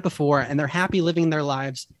never done it before, and they're happy living their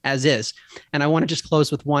lives as is. And I want to just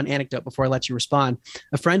close with one anecdote before I let you respond.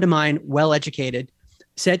 A friend of mine, well-educated,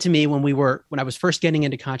 said to me when I was first getting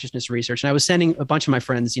into consciousness research, and I was sending a bunch of my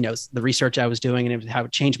friends, the research I was doing and how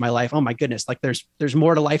it changed my life. Oh my goodness, like there's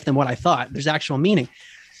more to life than what I thought. There's actual meaning.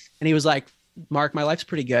 And he was like, Mark, my life's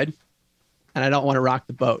pretty good, and I don't want to rock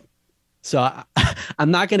the boat. So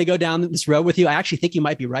I'm not going to go down this road with you. I actually think you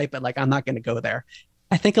might be right, but I'm not going to go there.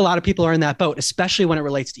 I think a lot of people are in that boat, especially when it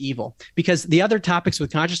relates to evil, because the other topics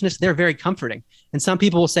with consciousness, they're very comforting. And some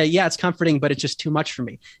people will say, yeah, it's comforting, but it's just too much for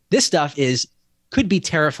me. This stuff could be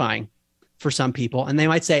terrifying for some people, and they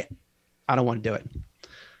might say, I don't want to do it.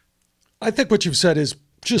 I think what you've said is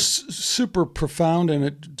just super profound, and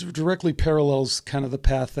it directly parallels kind of the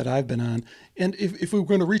path that I've been on. And if we were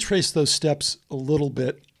going to retrace those steps a little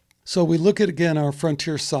bit, so we look at, again, our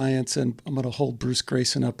frontier science, and I'm going to hold Bruce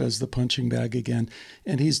Grayson up as the punching bag again.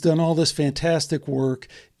 And he's done all this fantastic work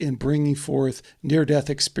in bringing forth near-death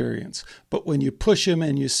experience. But when you push him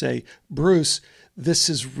and you say, Bruce, this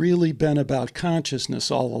has really been about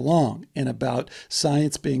consciousness all along, and about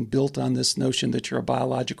science being built on this notion that you're a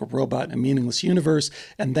biological robot in a meaningless universe,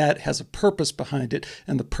 and that has a purpose behind it.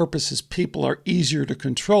 And the purpose is people are easier to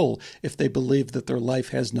control if they believe that their life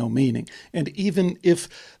has no meaning. And even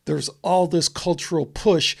if there's all this cultural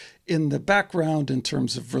push in the background in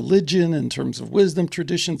terms of religion, in terms of wisdom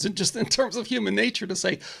traditions, and just in terms of human nature to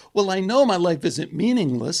say, well, I know my life isn't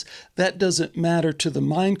meaningless. That doesn't matter to the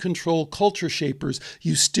mind control culture shapers.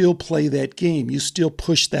 You still play that game. You still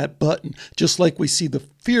push that button, just like we see the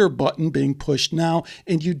fear button being pushed now,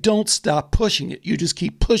 and you don't stop pushing it. You just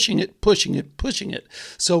keep pushing it, pushing it, pushing it.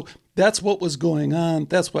 So that's what was going on.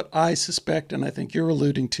 That's what I suspect, and I think you're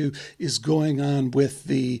alluding to, is going on with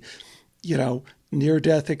the,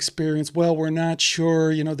 near-death experience. Well, we're not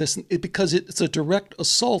sure, because it's a direct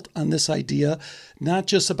assault on this idea, not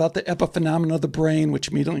just about the epiphenomena of the brain, which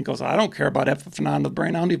immediately goes, I don't care about epiphenomena of the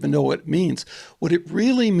brain. I don't even know what it means. What it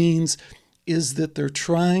really means is that they're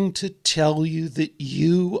trying to tell you that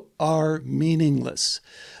you are meaningless,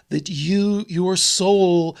 that your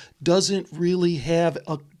soul doesn't really have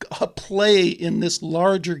a play in this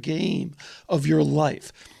larger game of your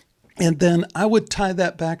life. And then I would tie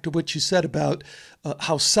that back to what you said about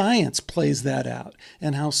how science plays that out,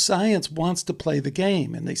 and how science wants to play the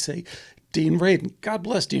game. And they say, Dean Radin, God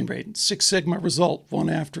bless Dean Radin, Six Sigma result, one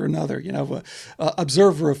after another,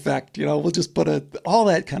 observer effect, we'll just put all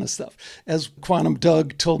that kind of stuff. As Quantum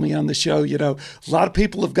Doug told me on the show, a lot of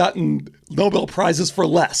people have gotten Nobel Prizes for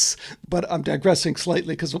less, but I'm digressing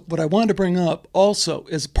slightly because what I wanted to bring up also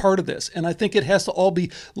is part of this, and I think it has to all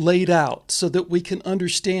be laid out so that we can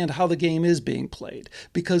understand how the game is being played,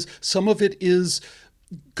 because some of it is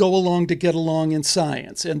go along to get along in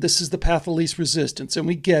science, and this is the path of least resistance, and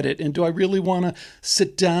we get it. And do I really want to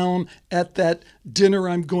sit down at that dinner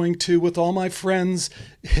I'm going to with all my friends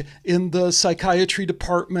in the psychiatry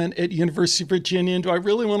department at University of Virginia? And do I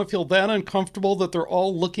really want to feel that uncomfortable that they're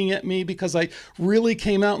all looking at me because I really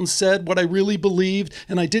came out and said what I really believed,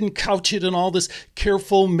 and I didn't couch it in all this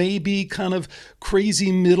careful, maybe kind of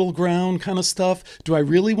crazy middle ground kind of stuff? Do I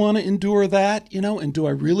really want to endure that, and do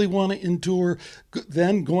I really want to endure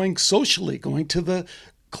then going socially, going to the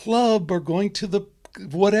club or going to the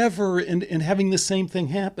whatever and having the same thing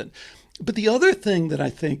happen? But the other thing that I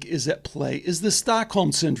think is at play is the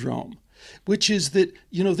Stockholm Syndrome, which is that,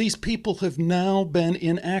 these people have now been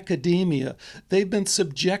in academia. They've been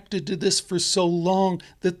subjected to this for so long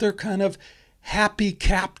that they're kind of happy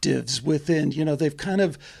captives within, they've kind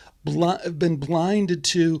of been blinded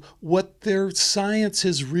to what their science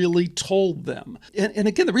has really told them. And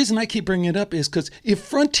again, the reason I keep bringing it up is because if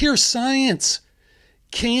frontier science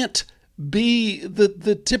can't be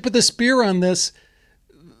the tip of the spear on this,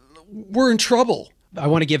 we're in trouble. I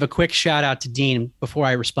want to give a quick shout out to Dean before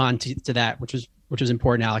I respond to that, which was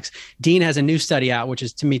important, Alex. Dean has a new study out, which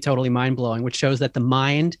is to me totally mind blowing, which shows that the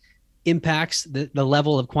mind impacts the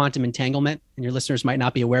level of quantum entanglement. And your listeners might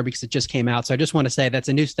not be aware because it just came out. So I just want to say that's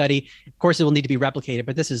a new study. Of course, it will need to be replicated,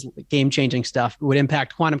 but this is game-changing stuff. It would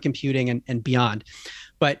impact quantum computing and beyond.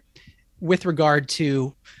 But with regard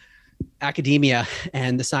to academia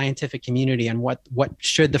and the scientific community and what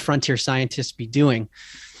should the frontier scientists be doing,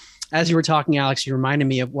 as you were talking, Alex, you reminded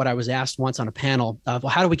me of what I was asked once on a panel of, well,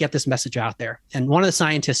 how do we get this message out there? And one of the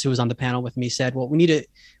scientists who was on the panel with me said, well, we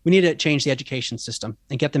need to change the education system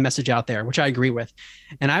and get the message out there, which I agree with.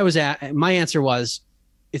 And my answer was,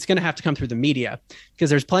 it's going to have to come through the media because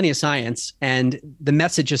there's plenty of science and the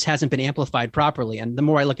message just hasn't been amplified properly. And the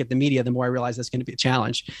more I look at the media, the more I realize that's going to be a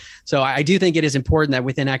challenge. So I do think it is important that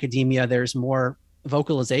within academia, there's more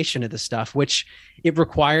vocalization of this stuff, which it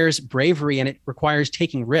requires bravery and it requires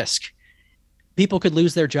taking risk. People could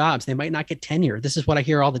lose their jobs. They might not get tenure. This is what I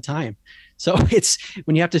hear all the time. So it's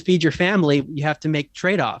when you have to feed your family, you have to make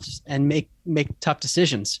trade-offs and make tough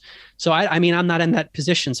decisions. So I mean, I'm not in that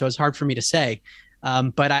position, so it's hard for me to say.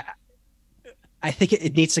 But I think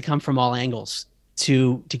it needs to come from all angles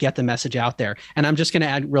to get the message out there. And I'm just going to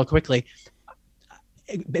add real quickly,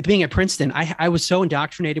 being at Princeton, I was so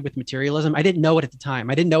indoctrinated with materialism. I didn't know it at the time.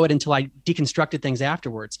 I didn't know it until I deconstructed things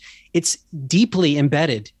afterwards. It's deeply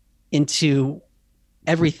embedded into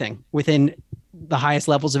everything within the highest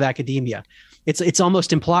levels of academia. It's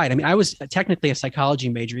almost implied. I mean, I was technically a psychology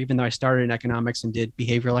major, even though I started in economics and did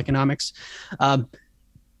behavioral economics.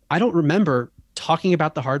 I don't remember talking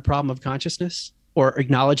about the hard problem of consciousness or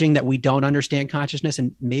acknowledging that we don't understand consciousness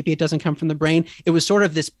and maybe it doesn't come from the brain. It was sort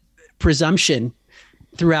of this presumption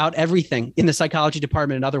throughout everything in the psychology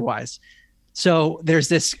department and otherwise. So there's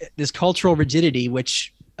this cultural rigidity,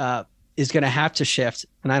 which is going to have to shift.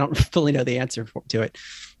 And I don't fully know the answer to it.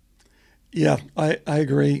 Yeah, I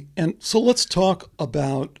agree. And so let's talk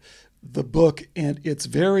about the book and it's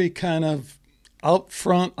very kind of out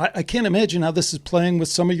front. I can't imagine how this is playing with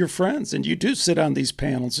some of your friends. And you do sit on these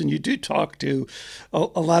panels and you do talk to a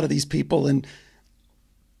lot of these people and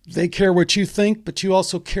they care what you think, but you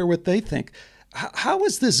also care what they think. How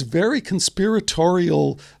is this very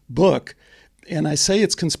conspiratorial book, and I say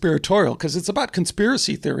it's conspiratorial because it's about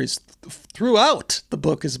conspiracy theories. Throughout the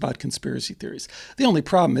book is about conspiracy theories. The only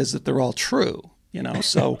problem is that they're all true,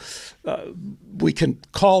 so we can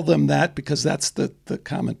call them that because that's the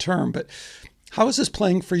common term. But how is this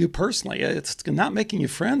playing for you personally? It's not making you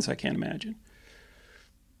friends, I can't imagine.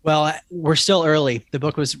 Well, we're still early. The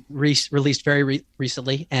book was released very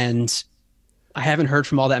recently, and I haven't heard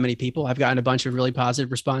from all that many people. I've gotten a bunch of really positive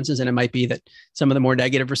responses, and it might be that some of the more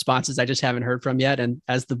negative responses I just haven't heard from yet. And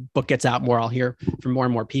as the book gets out more, I'll hear from more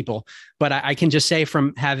and more people. But I can just say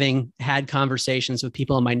from having had conversations with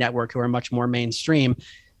people in my network who are much more mainstream,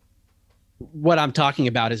 what I'm talking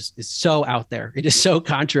about is so out there. It is so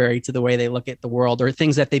contrary to the way they look at the world or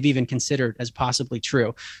things that they've even considered as possibly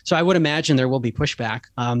true. So I would imagine there will be pushback.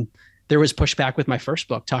 There was pushback with my first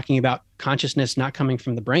book talking about consciousness not coming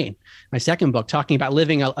from the brain. My second book talking about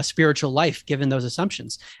living a spiritual life given those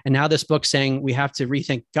assumptions. And now this book saying we have to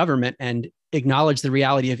rethink government and acknowledge the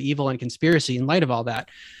reality of evil and conspiracy in light of all that.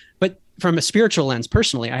 But from a spiritual lens,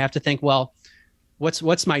 personally, I have to think, well,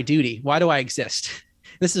 what's my duty? Why do I exist?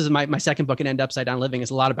 This is my second book, An End Upside Down Living,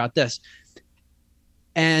 is a lot about this.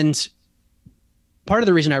 And part of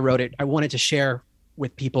the reason I wrote it, I wanted to share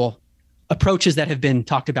with people approaches that have been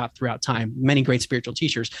talked about throughout time, many great spiritual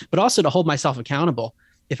teachers, but also to hold myself accountable.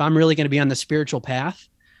 If I'm really going to be on the spiritual path,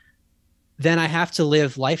 then I have to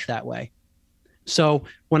live life that way. So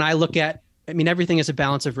when I look at, everything is a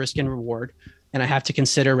balance of risk and reward, and I have to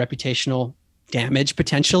consider reputational damage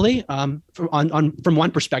potentially from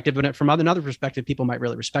one perspective, but from another perspective, people might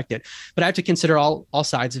really respect it. But I have to consider all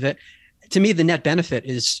sides of it. To me, the net benefit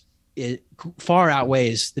it far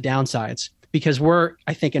outweighs the downsides, because we're,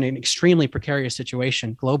 I think, in an extremely precarious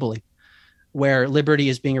situation globally, where liberty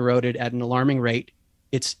is being eroded at an alarming rate.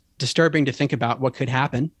 It's disturbing to think about what could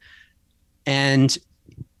happen. And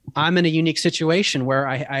I'm in a unique situation where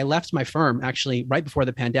I left my firm actually right before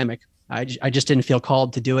the pandemic. I just didn't feel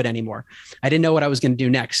called to do it anymore. I didn't know what I was going to do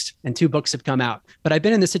next. And 2 books have come out. But I've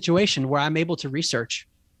been in this situation where I'm able to research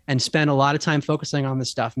and spend a lot of time focusing on this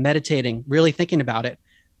stuff, meditating, really thinking about it.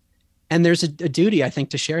 And there's a duty, I think,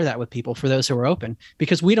 to share that with people, for those who are open,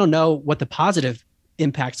 because we don't know what the positive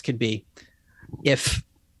impacts could be if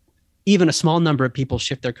even a small number of people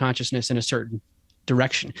shift their consciousness in a certain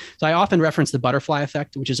direction. So I often reference the butterfly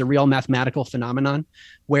effect, which is a real mathematical phenomenon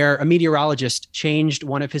where a meteorologist changed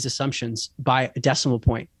one of his assumptions by a decimal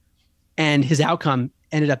point, and his outcome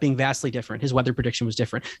ended up being vastly different. His weather prediction was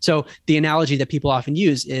different. So the analogy that people often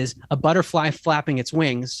use is a butterfly flapping its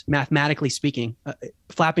wings, mathematically speaking,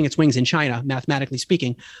 flapping its wings in China, mathematically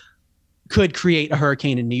speaking, could create a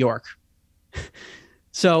hurricane in New York.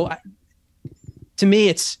 So to me,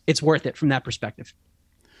 it's worth it from that perspective.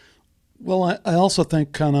 Well, I also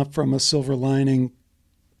think, kind of from a silver lining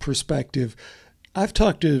perspective, I've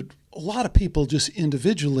talked to a lot of people just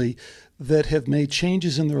individually that have made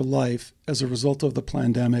changes in their life as a result of the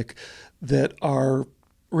pandemic that are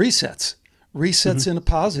resets in a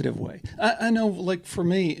positive way. I know, like for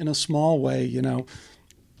me, in a small way,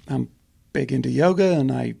 I'm big into yoga,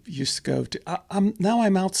 and I used to go to, now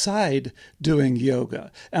I'm outside doing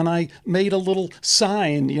yoga, and I made a little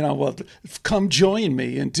sign, well, come join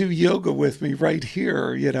me and do yoga with me right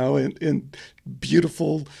here, in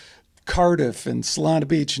beautiful Cardiff and Solana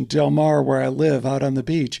Beach and Del Mar, where I live, out on the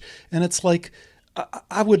beach. And it's like,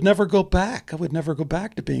 I would never go back. I would never go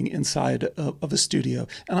back to being inside of a studio.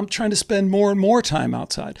 And I'm trying to spend more and more time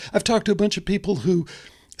outside. I've talked to a bunch of people who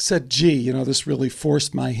said, gee, this really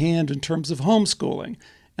forced my hand in terms of homeschooling.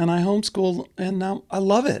 And I homeschool, and now I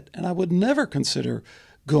love it. And I would never consider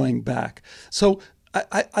going back. So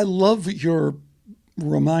I love your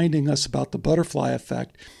reminding us about the butterfly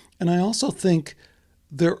effect. And I also think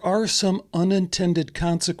there are some unintended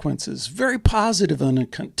consequences, very positive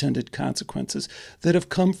unintended consequences, that have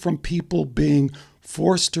come from people being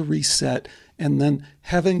forced to reset and then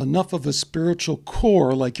having enough of a spiritual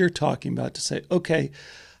core, like you're talking about, to say, okay,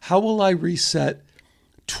 how will I reset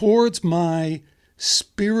towards my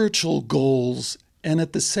spiritual goals, and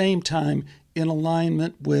at the same time in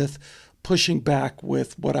alignment with pushing back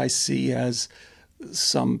with what I see as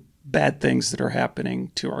some bad things that are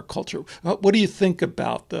happening to our culture. What do you think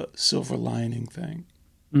about the silver lining thing?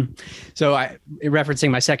 So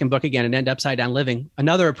referencing my second book again, An End Upside Down Living,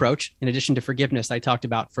 another approach, in addition to forgiveness, I talked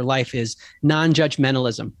about for life, is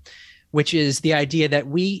non-judgmentalism, which is the idea that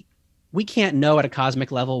we can't know at a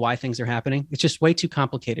cosmic level why things are happening. It's just way too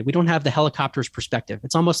complicated. We don't have the helicopter's perspective.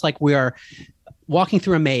 It's almost like we are walking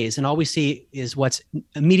through a maze and all we see is what's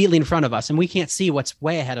immediately in front of us, and we can't see what's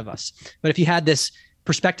way ahead of us. But if you had this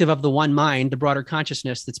perspective of the one mind, the broader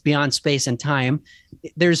consciousness that's beyond space and time,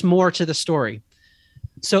 there's more to the story.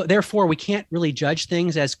 So therefore, we can't really judge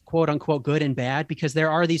things as quote unquote good and bad, because there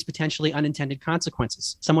are these potentially unintended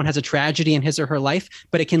consequences. Someone has a tragedy in his or her life,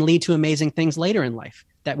 but it can lead to amazing things later in life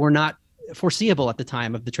that were not foreseeable at the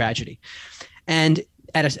time of the tragedy. And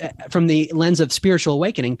from the lens of spiritual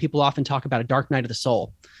awakening, people often talk about a dark night of the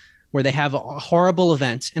soul, where they have a horrible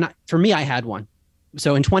event. And for me, I had one.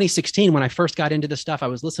 So in 2016, when I first got into this stuff, I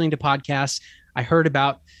was listening to podcasts. I heard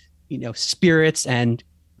about, spirits and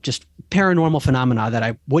just paranormal phenomena that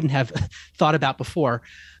I wouldn't have thought about before.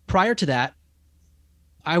 Prior to that,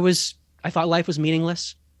 I thought life was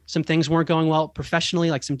meaningless. Some things weren't going well professionally,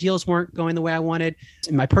 like some deals weren't going the way I wanted.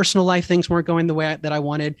 In my personal life, things weren't going the way that I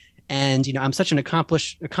wanted. And, I'm such an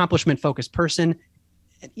accomplishment-focused person.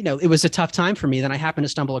 It was a tough time for me. Then I happened to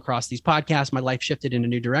stumble across these podcasts. My life shifted in a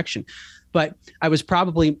new direction. But I was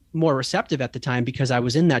probably more receptive at the time because I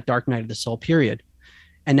was in that dark night of the soul period.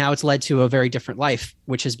 And now it's led to a very different life,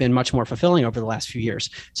 which has been much more fulfilling over the last few years.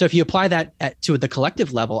 So if you apply that to the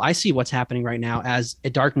collective level, I see what's happening right now as a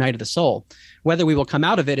dark night of the soul. Whether we will come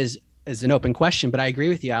out of it is an open question, but I agree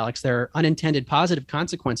with you, Alex. There are unintended positive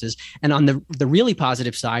consequences. And on the really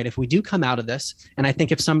positive side, if we do come out of this, and I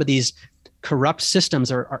think if some of these corrupt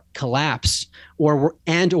systems are collapse, or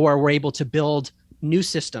we're able to build new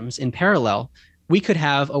systems in parallel, we could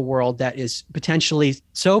have a world that is potentially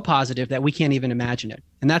so positive that we can't even imagine it.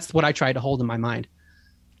 And that's what I try to hold in my mind.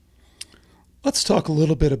 Let's talk a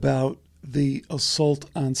little bit about the assault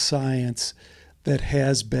on science that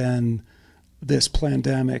has been this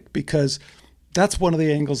pandemic, because that's one of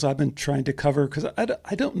the angles I've been trying to cover, because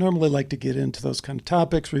I don't normally like to get into those kind of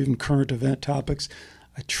topics or even current event topics.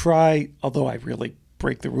 I try, although I really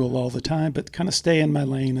break the rule all the time, but kind of stay in my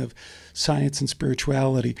lane of science and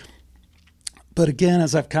spirituality. But again,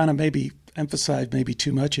 as I've kind of maybe emphasized maybe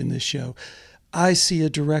too much in this show, I see a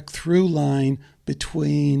direct through line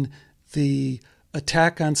between the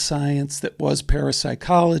attack on science that was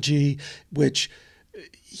parapsychology, which,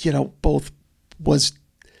 both was,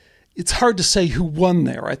 it's hard to say who won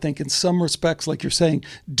there. I think in some respects, like you're saying,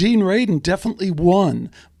 Dean Radin definitely won,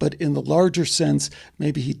 but in the larger sense,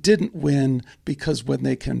 maybe he didn't win, because when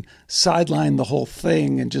they can sideline the whole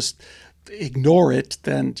thing and just ignore it,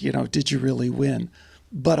 then, did you really win?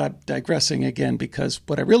 But I'm digressing again, because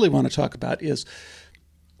what I really want to talk about is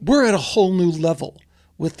we're at a whole new level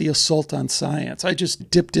with the assault on science. I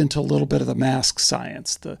just dipped into a little bit of the mask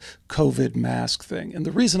science, the COVID mask thing. And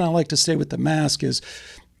the reason I like to stay with the mask is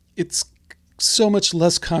it's so much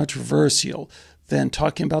less controversial than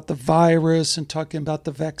talking about the virus and talking about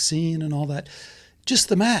the vaccine and all that. Just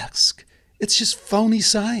the mask. It's just phony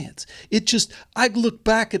science. I look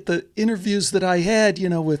back at the interviews that I had,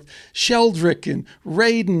 with Sheldrick and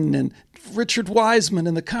Radin and Richard Wiseman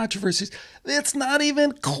and the controversies. It's not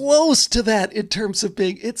even close to that in terms of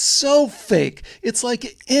it's so fake. It's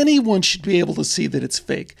like anyone should be able to see that it's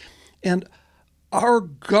fake. And our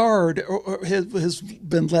guard has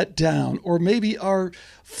been let down, or maybe our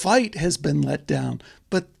fight has been let down,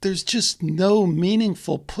 but there's just no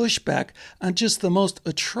meaningful pushback on just the most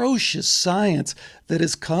atrocious science that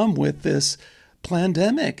has come with this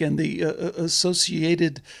pandemic and the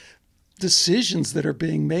associated decisions that are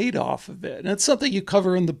being made off of it. And it's something you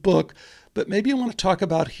cover in the book, but maybe you want to talk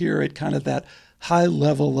about here at kind of that high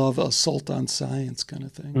level of assault on science kind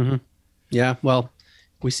of thing. Mm-hmm. Yeah, well,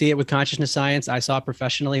 we see it with consciousness science. I saw it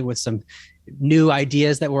professionally with some new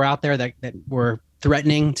ideas that were out there that were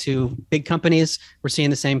threatening to big companies. We're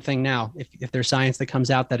seeing the same thing now. If there's science that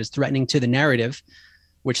comes out that is threatening to the narrative,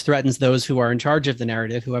 which threatens those who are in charge of the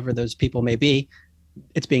narrative, whoever those people may be,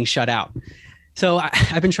 it's being shut out. So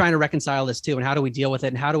I've been trying to reconcile this too. And how do we deal with it?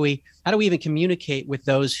 And how do we even communicate with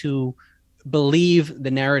those who believe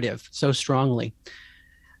the narrative so strongly?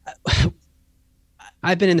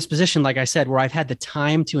 I've been in this position, like I said, where I've had the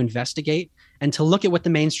time to investigate and to look at what the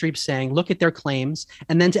mainstream's saying, look at their claims,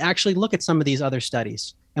 and then to actually look at some of these other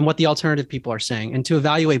studies and what the alternative people are saying, and to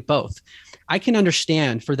evaluate both. I can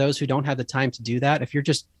understand for those who don't have the time to do that, if you're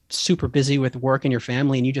just super busy with work and your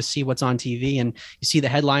family and you just see what's on TV and you see the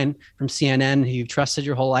headline from CNN who you've trusted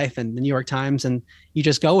your whole life and the New York Times, and you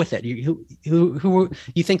just go with it. Who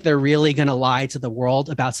you think they're really going to lie to the world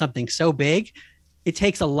about something so big? It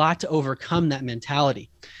takes a lot to overcome that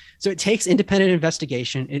mentality. So it takes independent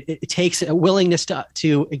investigation. It takes a willingness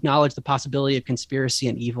to acknowledge the possibility of conspiracy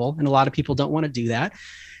and evil. And a lot of people don't want to do that.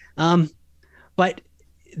 But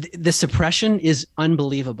the suppression is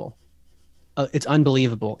unbelievable. It's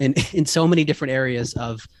unbelievable in so many different areas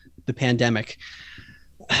of the pandemic,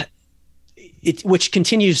 which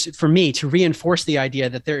continues for me to reinforce the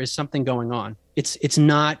idea that there is something going on. It's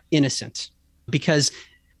not innocent, because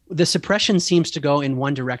the suppression seems to go in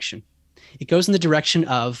one direction. It goes in the direction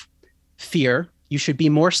of fear. You should be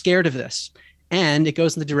more scared of this. And it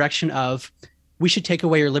goes in the direction of, we should take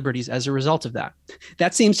away your liberties as a result of that.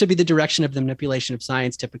 That seems to be the direction of the manipulation of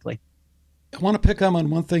science typically. I want to pick up on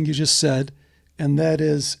one thing you just said, and that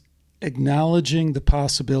is acknowledging the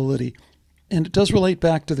possibility. And it does relate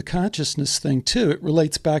back to the consciousness thing too. It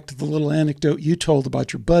relates back to the little anecdote you told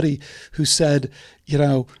about your buddy who said,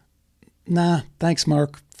 nah, thanks,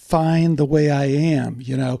 Mark. Fine the way I am,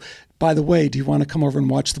 By the way, do you want to come over and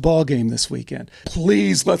watch the ball game this weekend?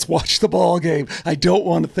 Please, let's watch the ball game. I don't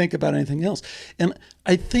want to think about anything else. And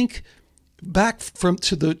I think back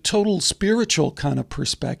to the total spiritual kind of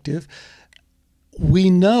perspective, we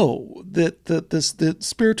know that the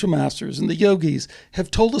spiritual masters and the yogis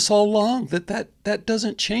have told us all along that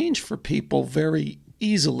doesn't change for people very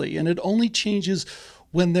easily, and it only changes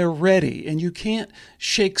when they're ready. And you can't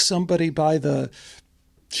shake somebody by the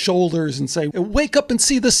shoulders and say, wake up and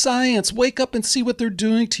see the science, wake up and see what they're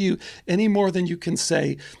doing to you, any more than you can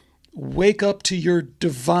say, wake up to your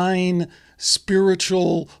divine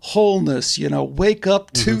spiritual wholeness, wake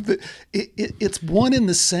up to it's one and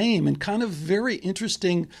the same, and kind of very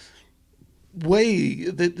interesting way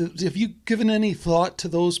that have you given any thought to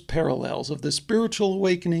those parallels of the spiritual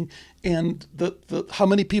awakening and the how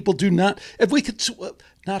many people do not, if we could,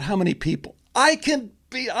 not how many people,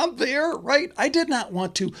 I'm there, right? I did not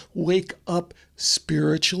want to wake up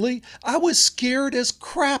spiritually. I was scared as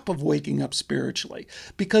crap of waking up spiritually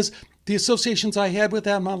because the associations I had with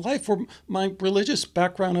that in my life were my religious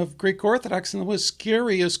background of Greek Orthodox, and it was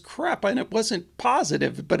scary as crap. And it wasn't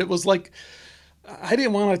positive, but it was like, I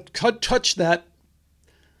didn't want to touch that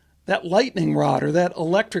lightning rod or that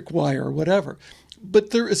electric wire or whatever. But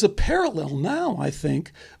there is a parallel now, I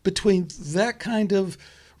think, between that kind of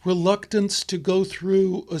reluctance to go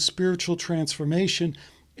through a spiritual transformation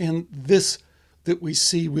and this that we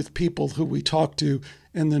see with people who we talk to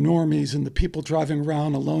and the normies and the people driving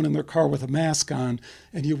around alone in their car with a mask on,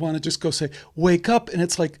 and you want to just go say, wake up. And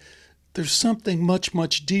it's like, there's something much,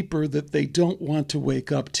 much deeper that they don't want to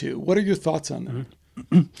wake up to. What are your thoughts on that?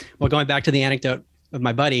 Mm-hmm. Well, going back to the anecdote of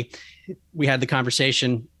my buddy, we had the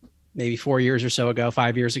conversation maybe 4 years or so ago,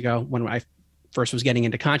 5 years ago, when I first was getting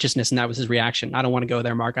into consciousness, and that was his reaction. I don't want to go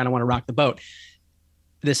there, Mark. I don't want to rock the boat.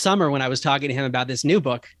 This summer, when I was talking to him about this new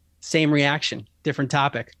book, same reaction, different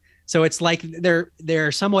topic. So it's like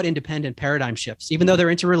they're somewhat independent paradigm shifts, even though they're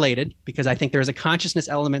interrelated, because I think there's a consciousness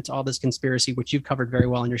element to all this conspiracy, which you've covered very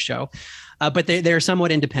well on your show. But they're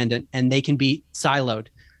somewhat independent, and they can be siloed.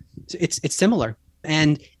 It's similar.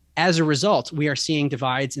 And as a result, we are seeing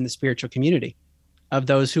divides in the spiritual community of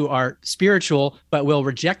those who are spiritual, but will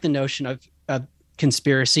reject the notion of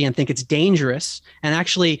conspiracy and think it's dangerous, and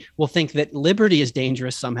actually will think that liberty is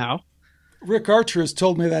dangerous somehow. Rick Archer has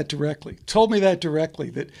told me that directly,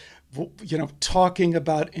 that, talking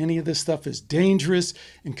about any of this stuff is dangerous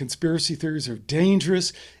and conspiracy theories are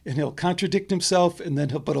dangerous, and he'll contradict himself, and then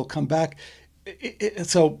he'll come back.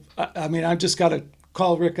 So, I mean, I've just got to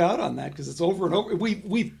call Rick out on that because it's over and over.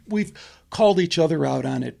 We've called each other out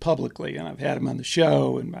on it publicly, and I've had him on the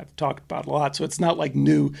show, and I've talked about it a lot. So it's not like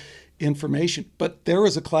new information, but there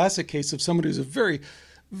is a classic case of somebody who's a very,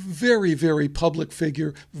 very, very public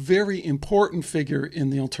figure, very important figure in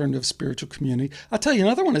the alternative spiritual community. I'll tell you,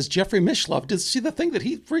 another one is Jeffrey Mishlove. Did you see the thing that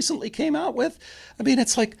he recently came out with? I mean,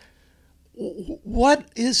 it's like, what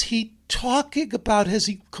is he talking about? Has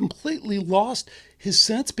he completely lost his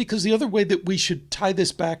sense? Because the other way that we should tie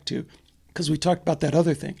this back to, because we talked about that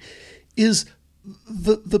other thing, is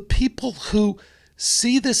the people who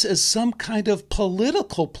see this as some kind of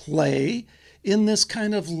political play in this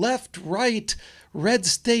kind of left, right, red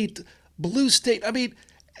state, blue state. I mean,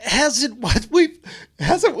 hasn't what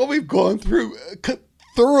we've gone through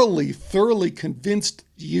thoroughly convinced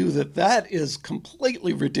you that is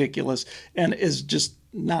completely ridiculous and is just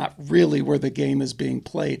not really where the game is being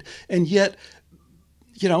played? And yet,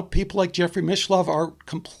 people like Jeffrey Mishlove are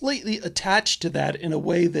completely attached to that in a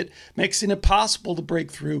way that makes it impossible to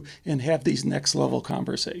break through and have these next level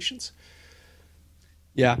conversations.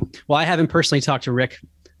 Yeah. Well, I haven't personally talked to Rick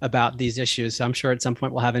about these issues, so I'm sure at some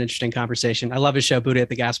point we'll have an interesting conversation. I love his show, Buddha at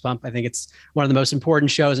the Gas Pump. I think it's one of the most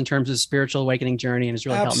important shows in terms of spiritual awakening journey, and it's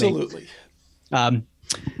really helped me. Absolutely.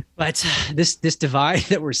 But this divide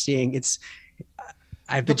that we're seeing,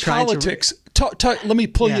 I've been trying politics. Let me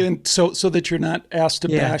pull you in so that you're not asked to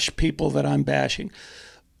bash people that I'm bashing.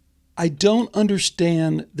 I don't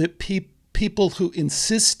understand that people who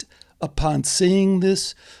insist upon seeing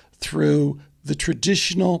this through the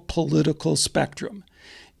traditional political spectrum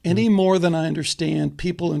any more than I understand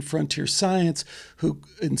people in frontier science who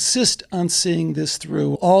insist on seeing this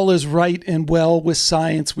through all is right and well with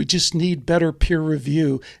science. We just need better peer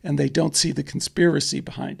review, and they don't see the conspiracy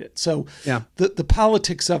behind it. So the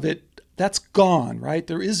politics of it, that's gone, right?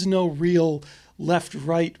 There is no real left,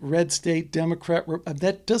 right, red state, Democrat.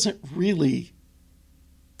 That doesn't really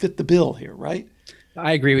fit the bill here, right?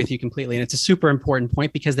 I agree with you completely. And it's a super important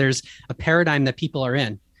point because there's a paradigm that people are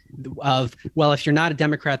in of, well, if you're not a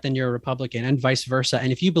Democrat, then you're a Republican, and vice versa.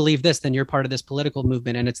 And if you believe this, then you're part of this political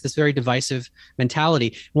movement. And it's this very divisive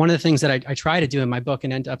mentality. One of the things that I try to do in my book,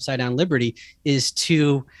 An End to Upside Down Liberty, is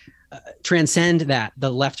to transcend the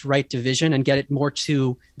left-right division and get it more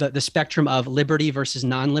to the spectrum of liberty versus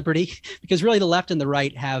non-liberty, because really the left and the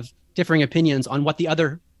right have differing opinions on what the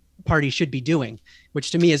other party should be doing,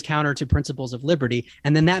 which to me is counter to principles of liberty.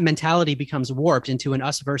 And then that mentality becomes warped into an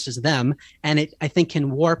us versus them. And it, I think,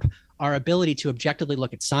 can warp our ability to objectively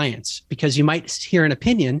look at science, because you might hear an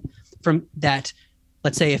opinion from that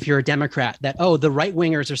let's say if you're a Democrat, that, oh, the right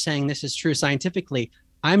wingers are saying this is true scientifically.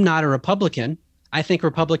 I'm not a Republican. I think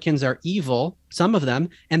Republicans are evil, some of them,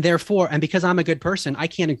 and therefore, and because I'm a good person, I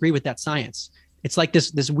can't agree with that science. It's like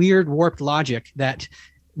this weird warped logic that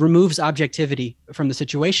removes objectivity from the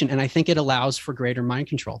situation. And I think it allows for greater mind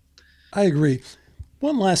control. I agree.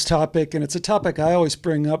 One last topic, and it's a topic I always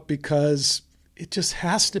bring up because it just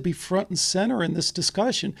has to be front and center in this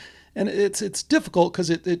discussion. And it's difficult because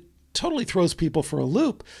it totally throws people for a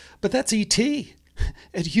loop, but that's ET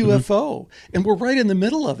at UFO. And we're right in the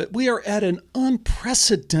middle of it. We are at an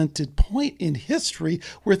unprecedented point in history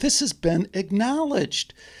where this has been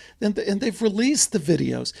acknowledged. And they've released the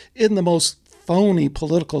videos in the most phony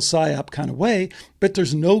political psyop kind of way, but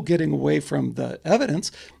there's no getting away from the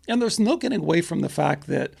evidence. And there's no getting away from the fact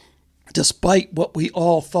that despite what we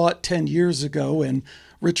all thought 10 years ago, and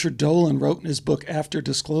Richard Dolan wrote in his book After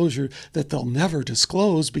Disclosure that they'll never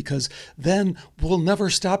disclose because then we'll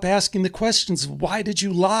never stop asking the questions. Why did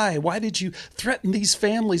you lie? Why did you threaten these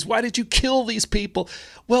families? Why did you kill these people?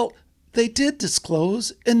 Well, they did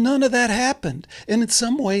disclose, and none of that happened. And in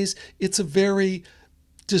some ways, it's a very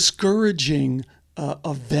discouraging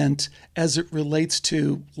event as it relates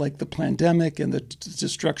to like the pandemic and the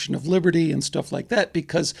destruction of liberty and stuff like that,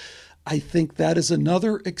 because I think that is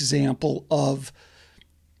another example of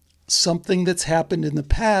something that's happened in the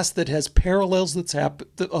past that has parallels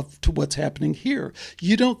to what's happening here.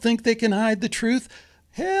 You don't think they can hide the truth?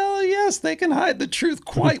 Hell yes, they can hide the truth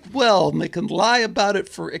quite well, and they can lie about it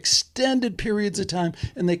for extended periods of time,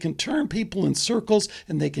 and they can turn people in circles,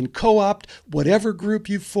 and they can co-opt whatever group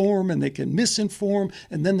you form, and they can misinform,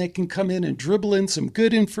 and then they can come in and dribble in some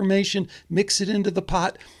good information, mix it into the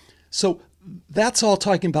pot. So that's all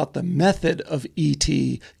talking about the method of ET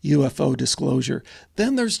UFO disclosure.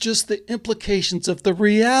 Then there's just the implications of the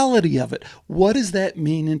reality of it. What does that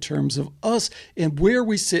mean in terms of us and where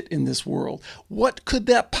we sit in this world? What could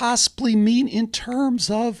that possibly mean in terms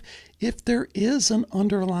of if there is an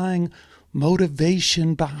underlying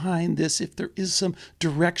motivation behind this, if there is some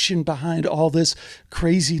direction behind all this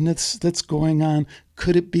craziness that's going on?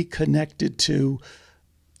 Could it be connected to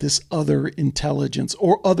this other intelligence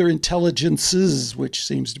or other intelligences, which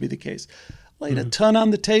seems to be the case? Laid a ton on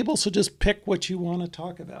the table, so just pick what you want to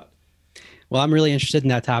talk about. Well, I'm really interested in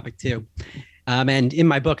that topic too. And in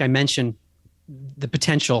my book, I mention the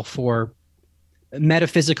potential for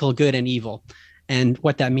metaphysical good and evil and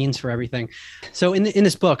what that means for everything. So in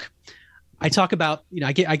this book, I talk about,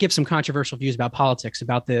 I give some controversial views about politics,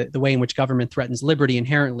 about the way in which government threatens liberty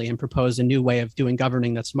inherently, and propose a new way of doing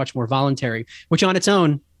governing that's much more voluntary, which on its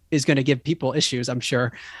own is going to give people issues, I'm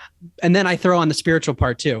sure. And then I throw on the spiritual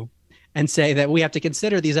part too, and say that we have to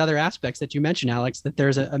consider these other aspects that you mentioned, Alex, that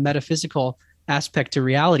there's a metaphysical aspect to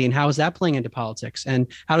reality, and how is that playing into politics, and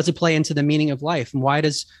how does it play into the meaning of life, and why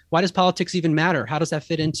does politics even matter? How does that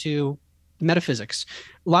fit into metaphysics?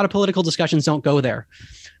 A lot of political discussions don't go there.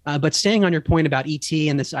 But staying on your point about ET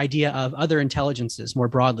and this idea of other intelligences more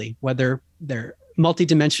broadly, whether they're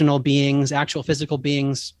multidimensional beings, actual physical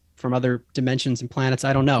beings from other dimensions and planets,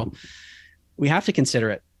 I don't know. We have to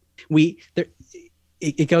consider it.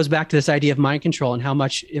 It goes back to this idea of mind control and how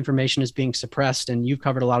much information is being suppressed. And you've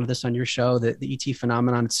covered a lot of this on your show, the ET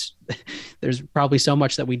phenomenon. There's probably so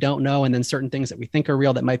much that we don't know, and then certain things that we think are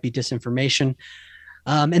real that might be disinformation.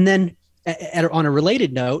 And then on a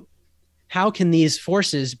related note, how can these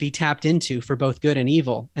forces be tapped into for both good and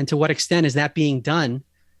evil? And to what extent is that being done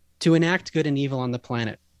to enact good and evil on the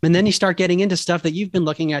planet? And then you start getting into stuff that you've been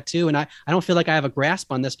looking at too. And I don't feel like I have a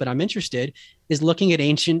grasp on this, but I'm interested, is looking at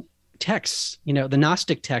ancient texts, the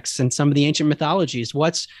Gnostic texts and some of the ancient mythologies.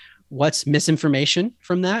 What's misinformation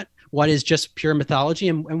from that? What is just pure mythology?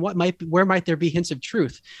 And where might there be hints of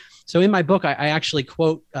truth? So in my book, I actually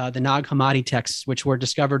quote the Nag Hammadi texts, which were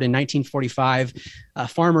discovered in 1945.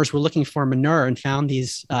 Farmers were looking for manure and found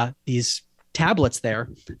these tablets there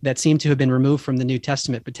that seem to have been removed from the New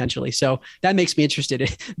Testament potentially. So that makes me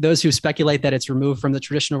interested. Those who speculate that it's removed from the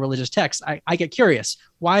traditional religious text, I get curious.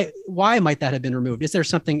 Why might that have been removed? Is there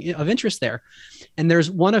something of interest there? And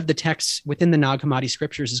there's one of the texts within the Nag Hammadi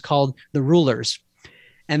scriptures is called The Rulers.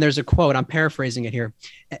 And there's a quote, I'm paraphrasing it here.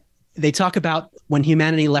 They talk about when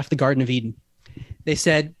humanity left the Garden of Eden. They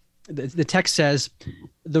said, the text says,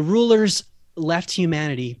 the rulers left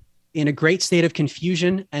humanity in a great state of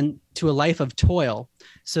confusion and to a life of toil,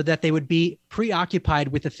 so that they would be preoccupied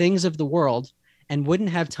with the things of the world and wouldn't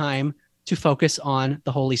have time to focus on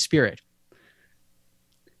the Holy Spirit.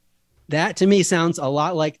 That to me sounds a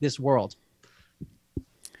lot like this world.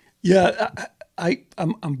 Yeah,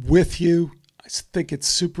 I'm with you. I think it's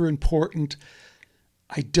super important.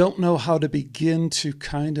 I don't know how to begin to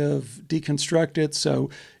kind of deconstruct it. So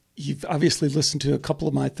you've obviously listened to a couple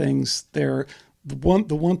of my things there. The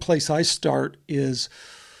one place I start is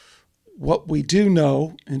what we do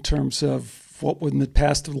know in terms of what was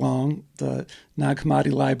passed along, the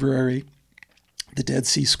non-commodity library, the Dead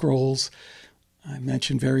Sea Scrolls. I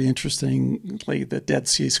mentioned very interestingly the Dead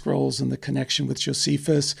Sea Scrolls and the connection with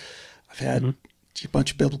Josephus. I've had a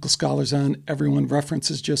bunch of biblical scholars on. Everyone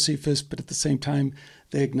references Josephus, but at the same time,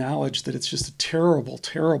 they acknowledge that it's just a terrible,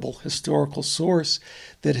 terrible historical source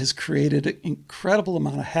that has created an incredible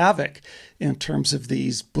amount of havoc in terms of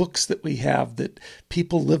these books that we have that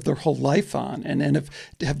people live their whole life on and have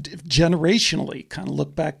generationally kind of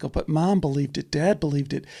look back, go, but mom believed it, dad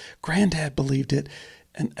believed it, granddad believed it.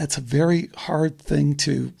 And that's a very hard thing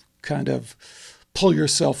to kind of pull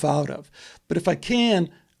yourself out of. But if I can,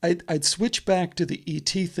 I'd switch back to the ET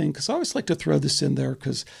thing, because I always like to throw this in there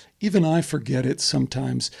because even I forget it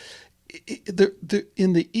sometimes.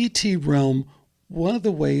 In the ET realm, one of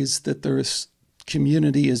the ways that there's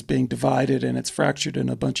community is being divided and it's fractured in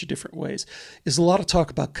a bunch of different ways is a lot of talk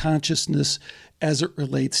about consciousness as it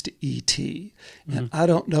relates to ET. And I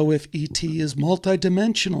don't know if ET is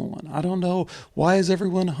multidimensional, and I don't know why is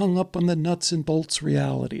everyone hung up on the nuts and bolts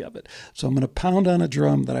reality of it. So I'm going to pound on a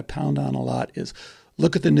drum that I pound on a lot is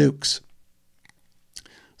look at the nukes.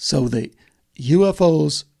 So the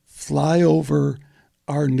UFOs fly over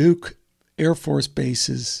our nuke Air Force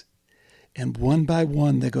bases, and one by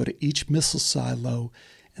one they go to each missile silo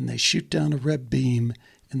and they shoot down a red beam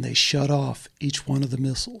and they shut off each one of the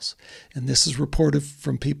missiles. And this is reported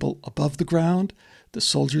from people above the ground, the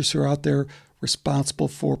soldiers who are out there responsible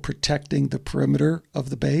for protecting the perimeter of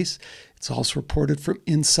the base. It's also reported from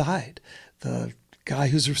inside, the guy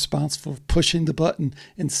who's responsible for pushing the button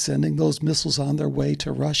and sending those missiles on their way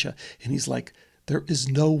to Russia. And he's like, there is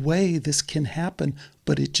no way this can happen,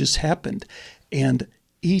 but it just happened. And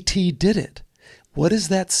E.T. did it. What does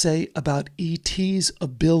that say about E.T.'s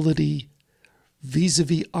ability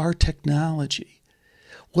vis-a-vis our technology?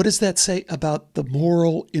 What does that say about the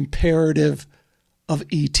moral imperative of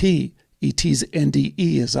E.T.? E.T.'s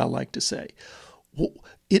NDE, as I like to say.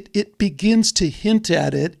 It begins to hint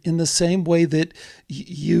at it in the same way that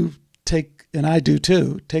you take, and I do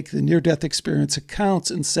too, take the near-death experience accounts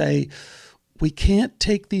and say, we can't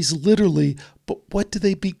take these literally, but what do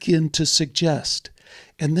they begin to suggest?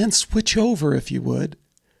 And then switch over, if you would,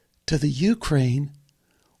 to the Ukraine,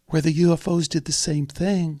 where the UFOs did the same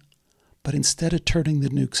thing, but instead of turning the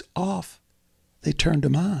nukes off, they turned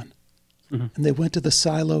them on. And they went to the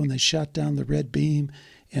silo and they shot down the red beam,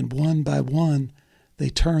 and one by one, they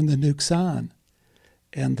turned the nukes on.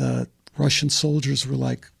 And the Russian soldiers were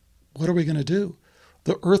like, what are we going to do?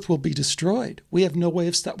 The Earth will be destroyed. We have no way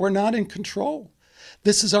of stopping. We're not in control.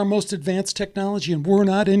 This is our most advanced technology, and we're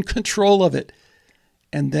not in control of it.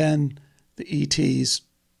 And then the ETs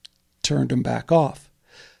turned them back off.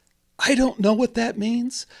 I don't know what that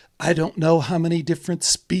means. I don't know how many different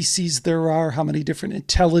species there are, how many different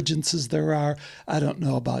intelligences there are. I don't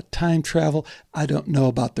know about time travel. I don't know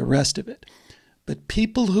about the rest of it. But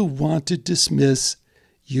people who want to dismiss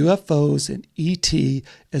UFOs and ET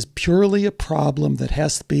as purely a problem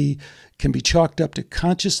that can be chalked up to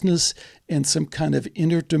consciousness and some kind of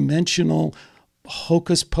interdimensional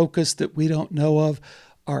hocus pocus that we don't know of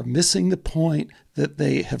are missing the point that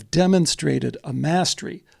they have demonstrated a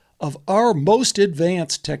mastery of our most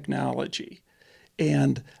advanced technology.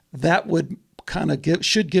 And that would kind of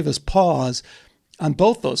should give us pause on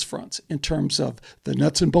both those fronts in terms of the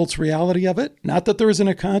nuts and bolts reality of it. Not that there isn't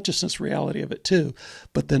a consciousness reality of it too,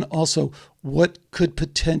 but then also what could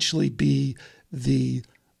potentially be the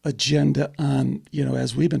agenda on,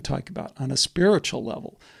 as we've been talking about, on a spiritual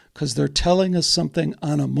level, because they're telling us something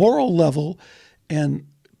on a moral level. And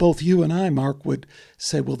both you and I, Mark, would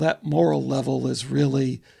say, well, that moral level is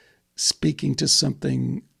really speaking to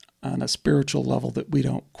something on a spiritual level that we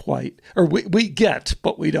don't quite, or we get,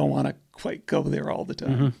 but we don't want to quite go there all the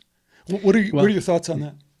time. What are your thoughts on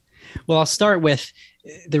that? Well, I'll start with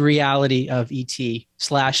the reality of ET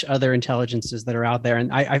 / other intelligences that are out there.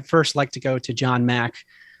 And I first like to go to John Mack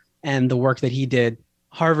and the work that he did.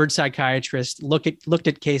 Harvard psychiatrist, looked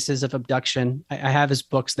at cases of abduction. I have his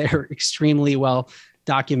books. They're extremely well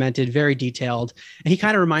documented, very detailed. And he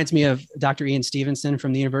kind of reminds me of Dr. Ian Stevenson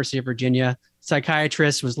from the University of Virginia.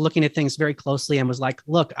 Psychiatrist, was looking at things very closely and was like,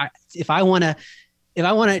 look, if I want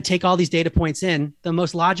to take all these data points in, the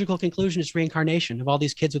most logical conclusion is reincarnation of all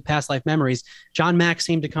these kids with past life memories. John Mack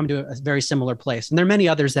seemed to come to a very similar place. And there are many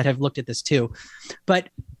others that have looked at this too. But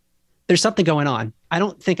there's something going on. I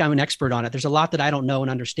don't think I'm an expert on it. There's a lot that I don't know and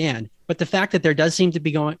understand. But the fact that there does seem to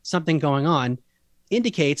be something going on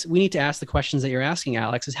indicates we need to ask the questions that you're asking,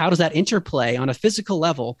 Alex, is how does that interplay on a physical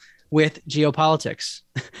level with geopolitics?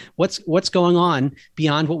 What's going on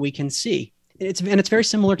beyond what we can see? It's very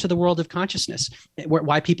similar to the world of consciousness,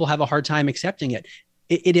 why people have a hard time accepting it.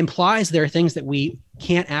 It implies there are things that we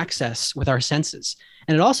can't access with our senses.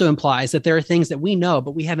 And it also implies that there are things that we know,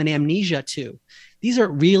 but we have an amnesia to. These are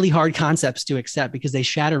really hard concepts to accept because they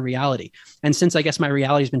shatter reality. And since I guess my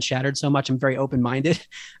reality has been shattered so much, I'm very open-minded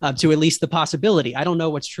to at least the possibility. I don't know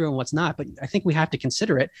what's true and what's not, but I think we have to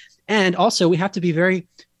consider it. And also we have to be very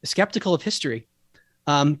skeptical of history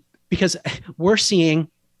because we're seeing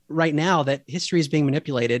right now that history is being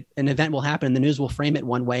manipulated. An event will happen and the news will frame it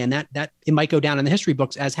one way, and that it might go down in the history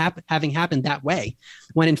books as having happened that way,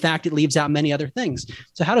 when in fact it leaves out many other things.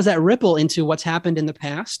 So how does that ripple into what's happened in the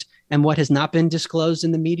past and what has not been disclosed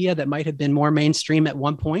in the media that might have been more mainstream at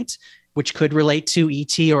one point, which could relate to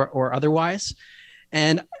ET or otherwise?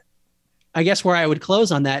 And I guess where I would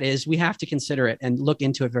close on that is we have to consider it and look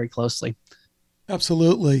into it very closely.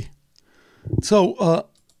 Absolutely. So,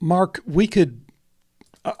 Mark,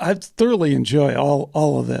 I thoroughly enjoy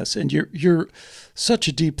all of this, and you're such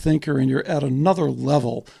a deep thinker, and you're at another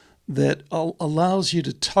level that allows you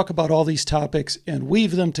to talk about all these topics and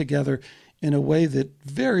weave them together in a way that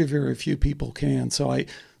very, very few people can. So I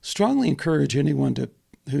strongly encourage anyone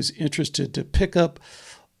who's interested to pick up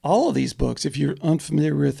all of these books. If you're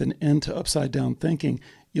unfamiliar with An End to Upside Down Thinking,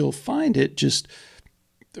 you'll find it just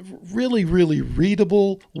really, really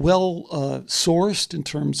readable, well sourced in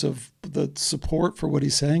terms of the support for what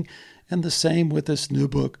he's saying. And the same with this new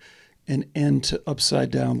book, An End to Upside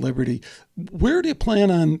Down Liberty. Where do you plan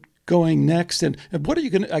on going next? And what are you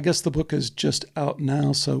going to, I guess the book is just out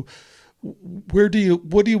now. So what do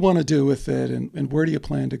you want to do with it? And where do you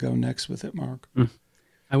plan to go next with it, Mark?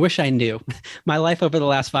 I wish I knew. My life over the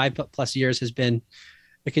last 5+ years has been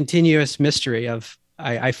a continuous mystery of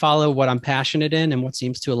I follow what I'm passionate in and what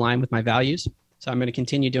seems to align with my values. So I'm going to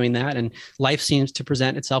continue doing that. And life seems to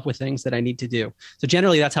present itself with things that I need to do. So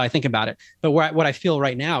generally, that's how I think about it. But what I feel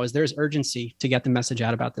right now is there's urgency to get the message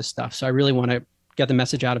out about this stuff. So I really want to get the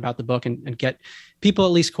message out about the book and get people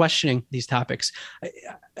at least questioning these topics.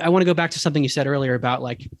 I want to go back to something you said earlier about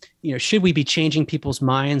should we be changing people's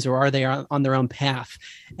minds, or are they on their own path?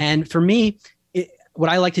 And for me, what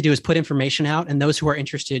I like to do is put information out, and those who are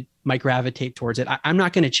interested might gravitate towards it. I'm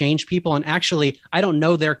not going to change people. And actually, I don't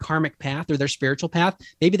know their karmic path or their spiritual path.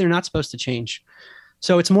 Maybe they're not supposed to change.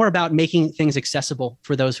 So it's more about making things accessible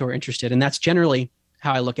for those who are interested. And that's generally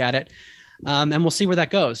how I look at it. And we'll see where that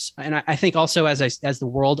goes. And I think also as the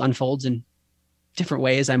world unfolds in different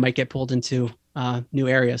ways, I might get pulled into new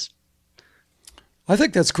areas. I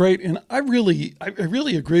think that's great. And I really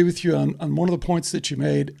agree with you on one of the points that you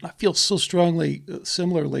made. I feel so strongly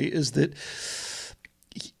similarly is that,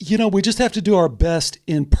 we just have to do our best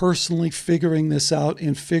in personally figuring this out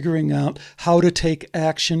and figuring out how to take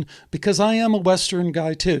action, because I am a Western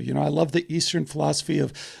guy too. I love the Eastern philosophy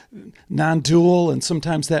of non-dual, and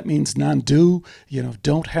sometimes that means non-do,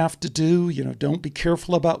 don't have to do, don't be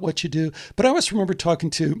careful about what you do. But I always remember talking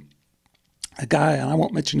to a guy, and I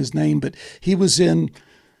won't mention his name, but he was in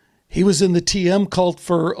the TM cult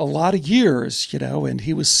for a lot of years, and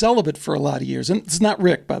he was celibate for a lot of years. And it's not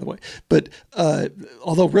Rick, by the way, but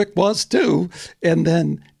although Rick was too, and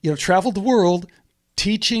then, traveled the world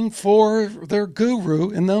teaching for their guru,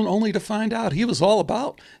 and then only to find out he was all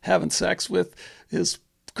about having sex with his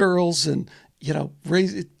girls and,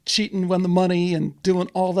 cheating on the money and doing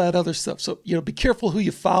all that other stuff. So, be careful who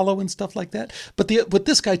you follow and stuff like that. But what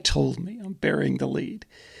this guy told me, I'm burying the lead.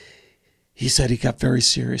 He said he got very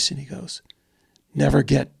serious and he goes, never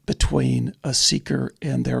get between a seeker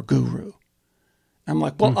and their guru. I'm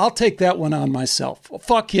like, well, I'll take that one on myself. Well,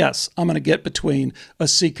 fuck yes, I'm going to get between a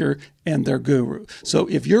seeker and their guru. So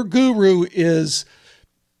if your guru is,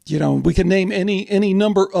 we can name any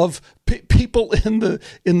number of people in the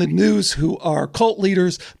news who are cult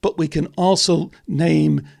leaders, but we can also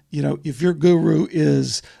name, if your guru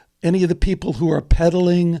is any of the people who are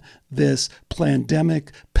peddling this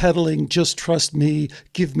pandemic, peddling just trust me,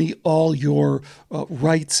 give me all your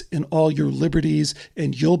rights and all your liberties,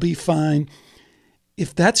 and you'll be fine.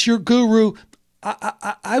 If that's your guru,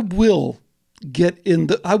 I will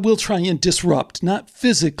I will try and disrupt, not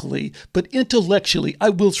physically, but intellectually, I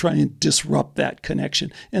will try and disrupt that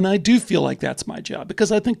connection. And I do feel like that's my job,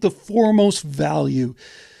 because I think the foremost value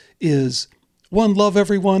is, one, love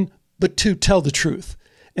everyone, but two, tell the truth.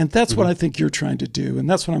 And that's what I think you're trying to do. And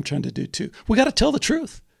that's what I'm trying to do too. We got to tell the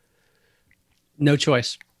truth. No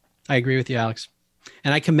choice. I agree with you, Alex.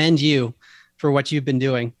 And I commend you for what you've been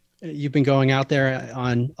doing. You've been going out there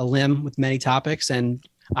on a limb with many topics, and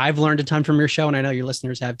I've learned a ton from your show, and I know your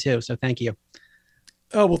listeners have too. So thank you.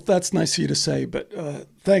 Oh, well, that's nice of you to say, but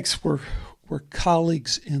thanks. We're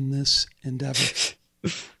colleagues in this endeavor.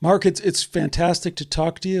 Mark, it's fantastic to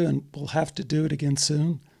talk to you, and we'll have to do it again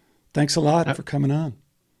soon. Thanks a lot for coming on.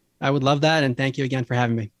 I would love that, and thank you again for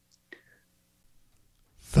having me.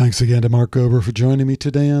 Thanks again to Mark Gober for joining me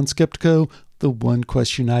today on Skeptiko. The one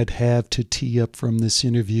question I'd have to tee up from this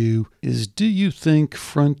interview is, do you think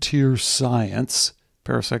frontier science,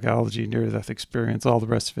 parapsychology, near-death experience, all the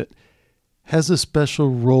rest of it, has a special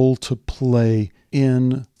role to play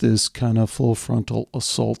in this kind of full frontal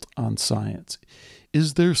assault on science?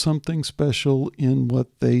 Is there something special in what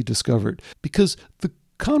they discovered? Because the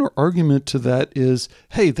counter argument to that is,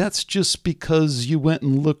 hey, that's just because you went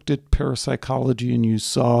and looked at parapsychology and you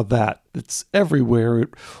saw that. It's everywhere. It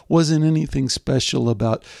wasn't anything special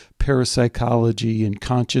about parapsychology and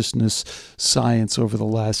consciousness science over the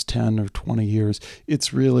last 10 or 20 years.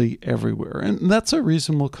 It's really everywhere. And that's a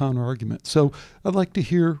reasonable counter argument. So I'd like to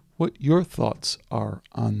hear what your thoughts are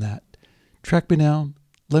on that. Track me down.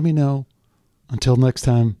 Let me know. Until next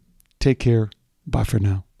time, take care. Bye for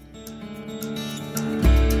now.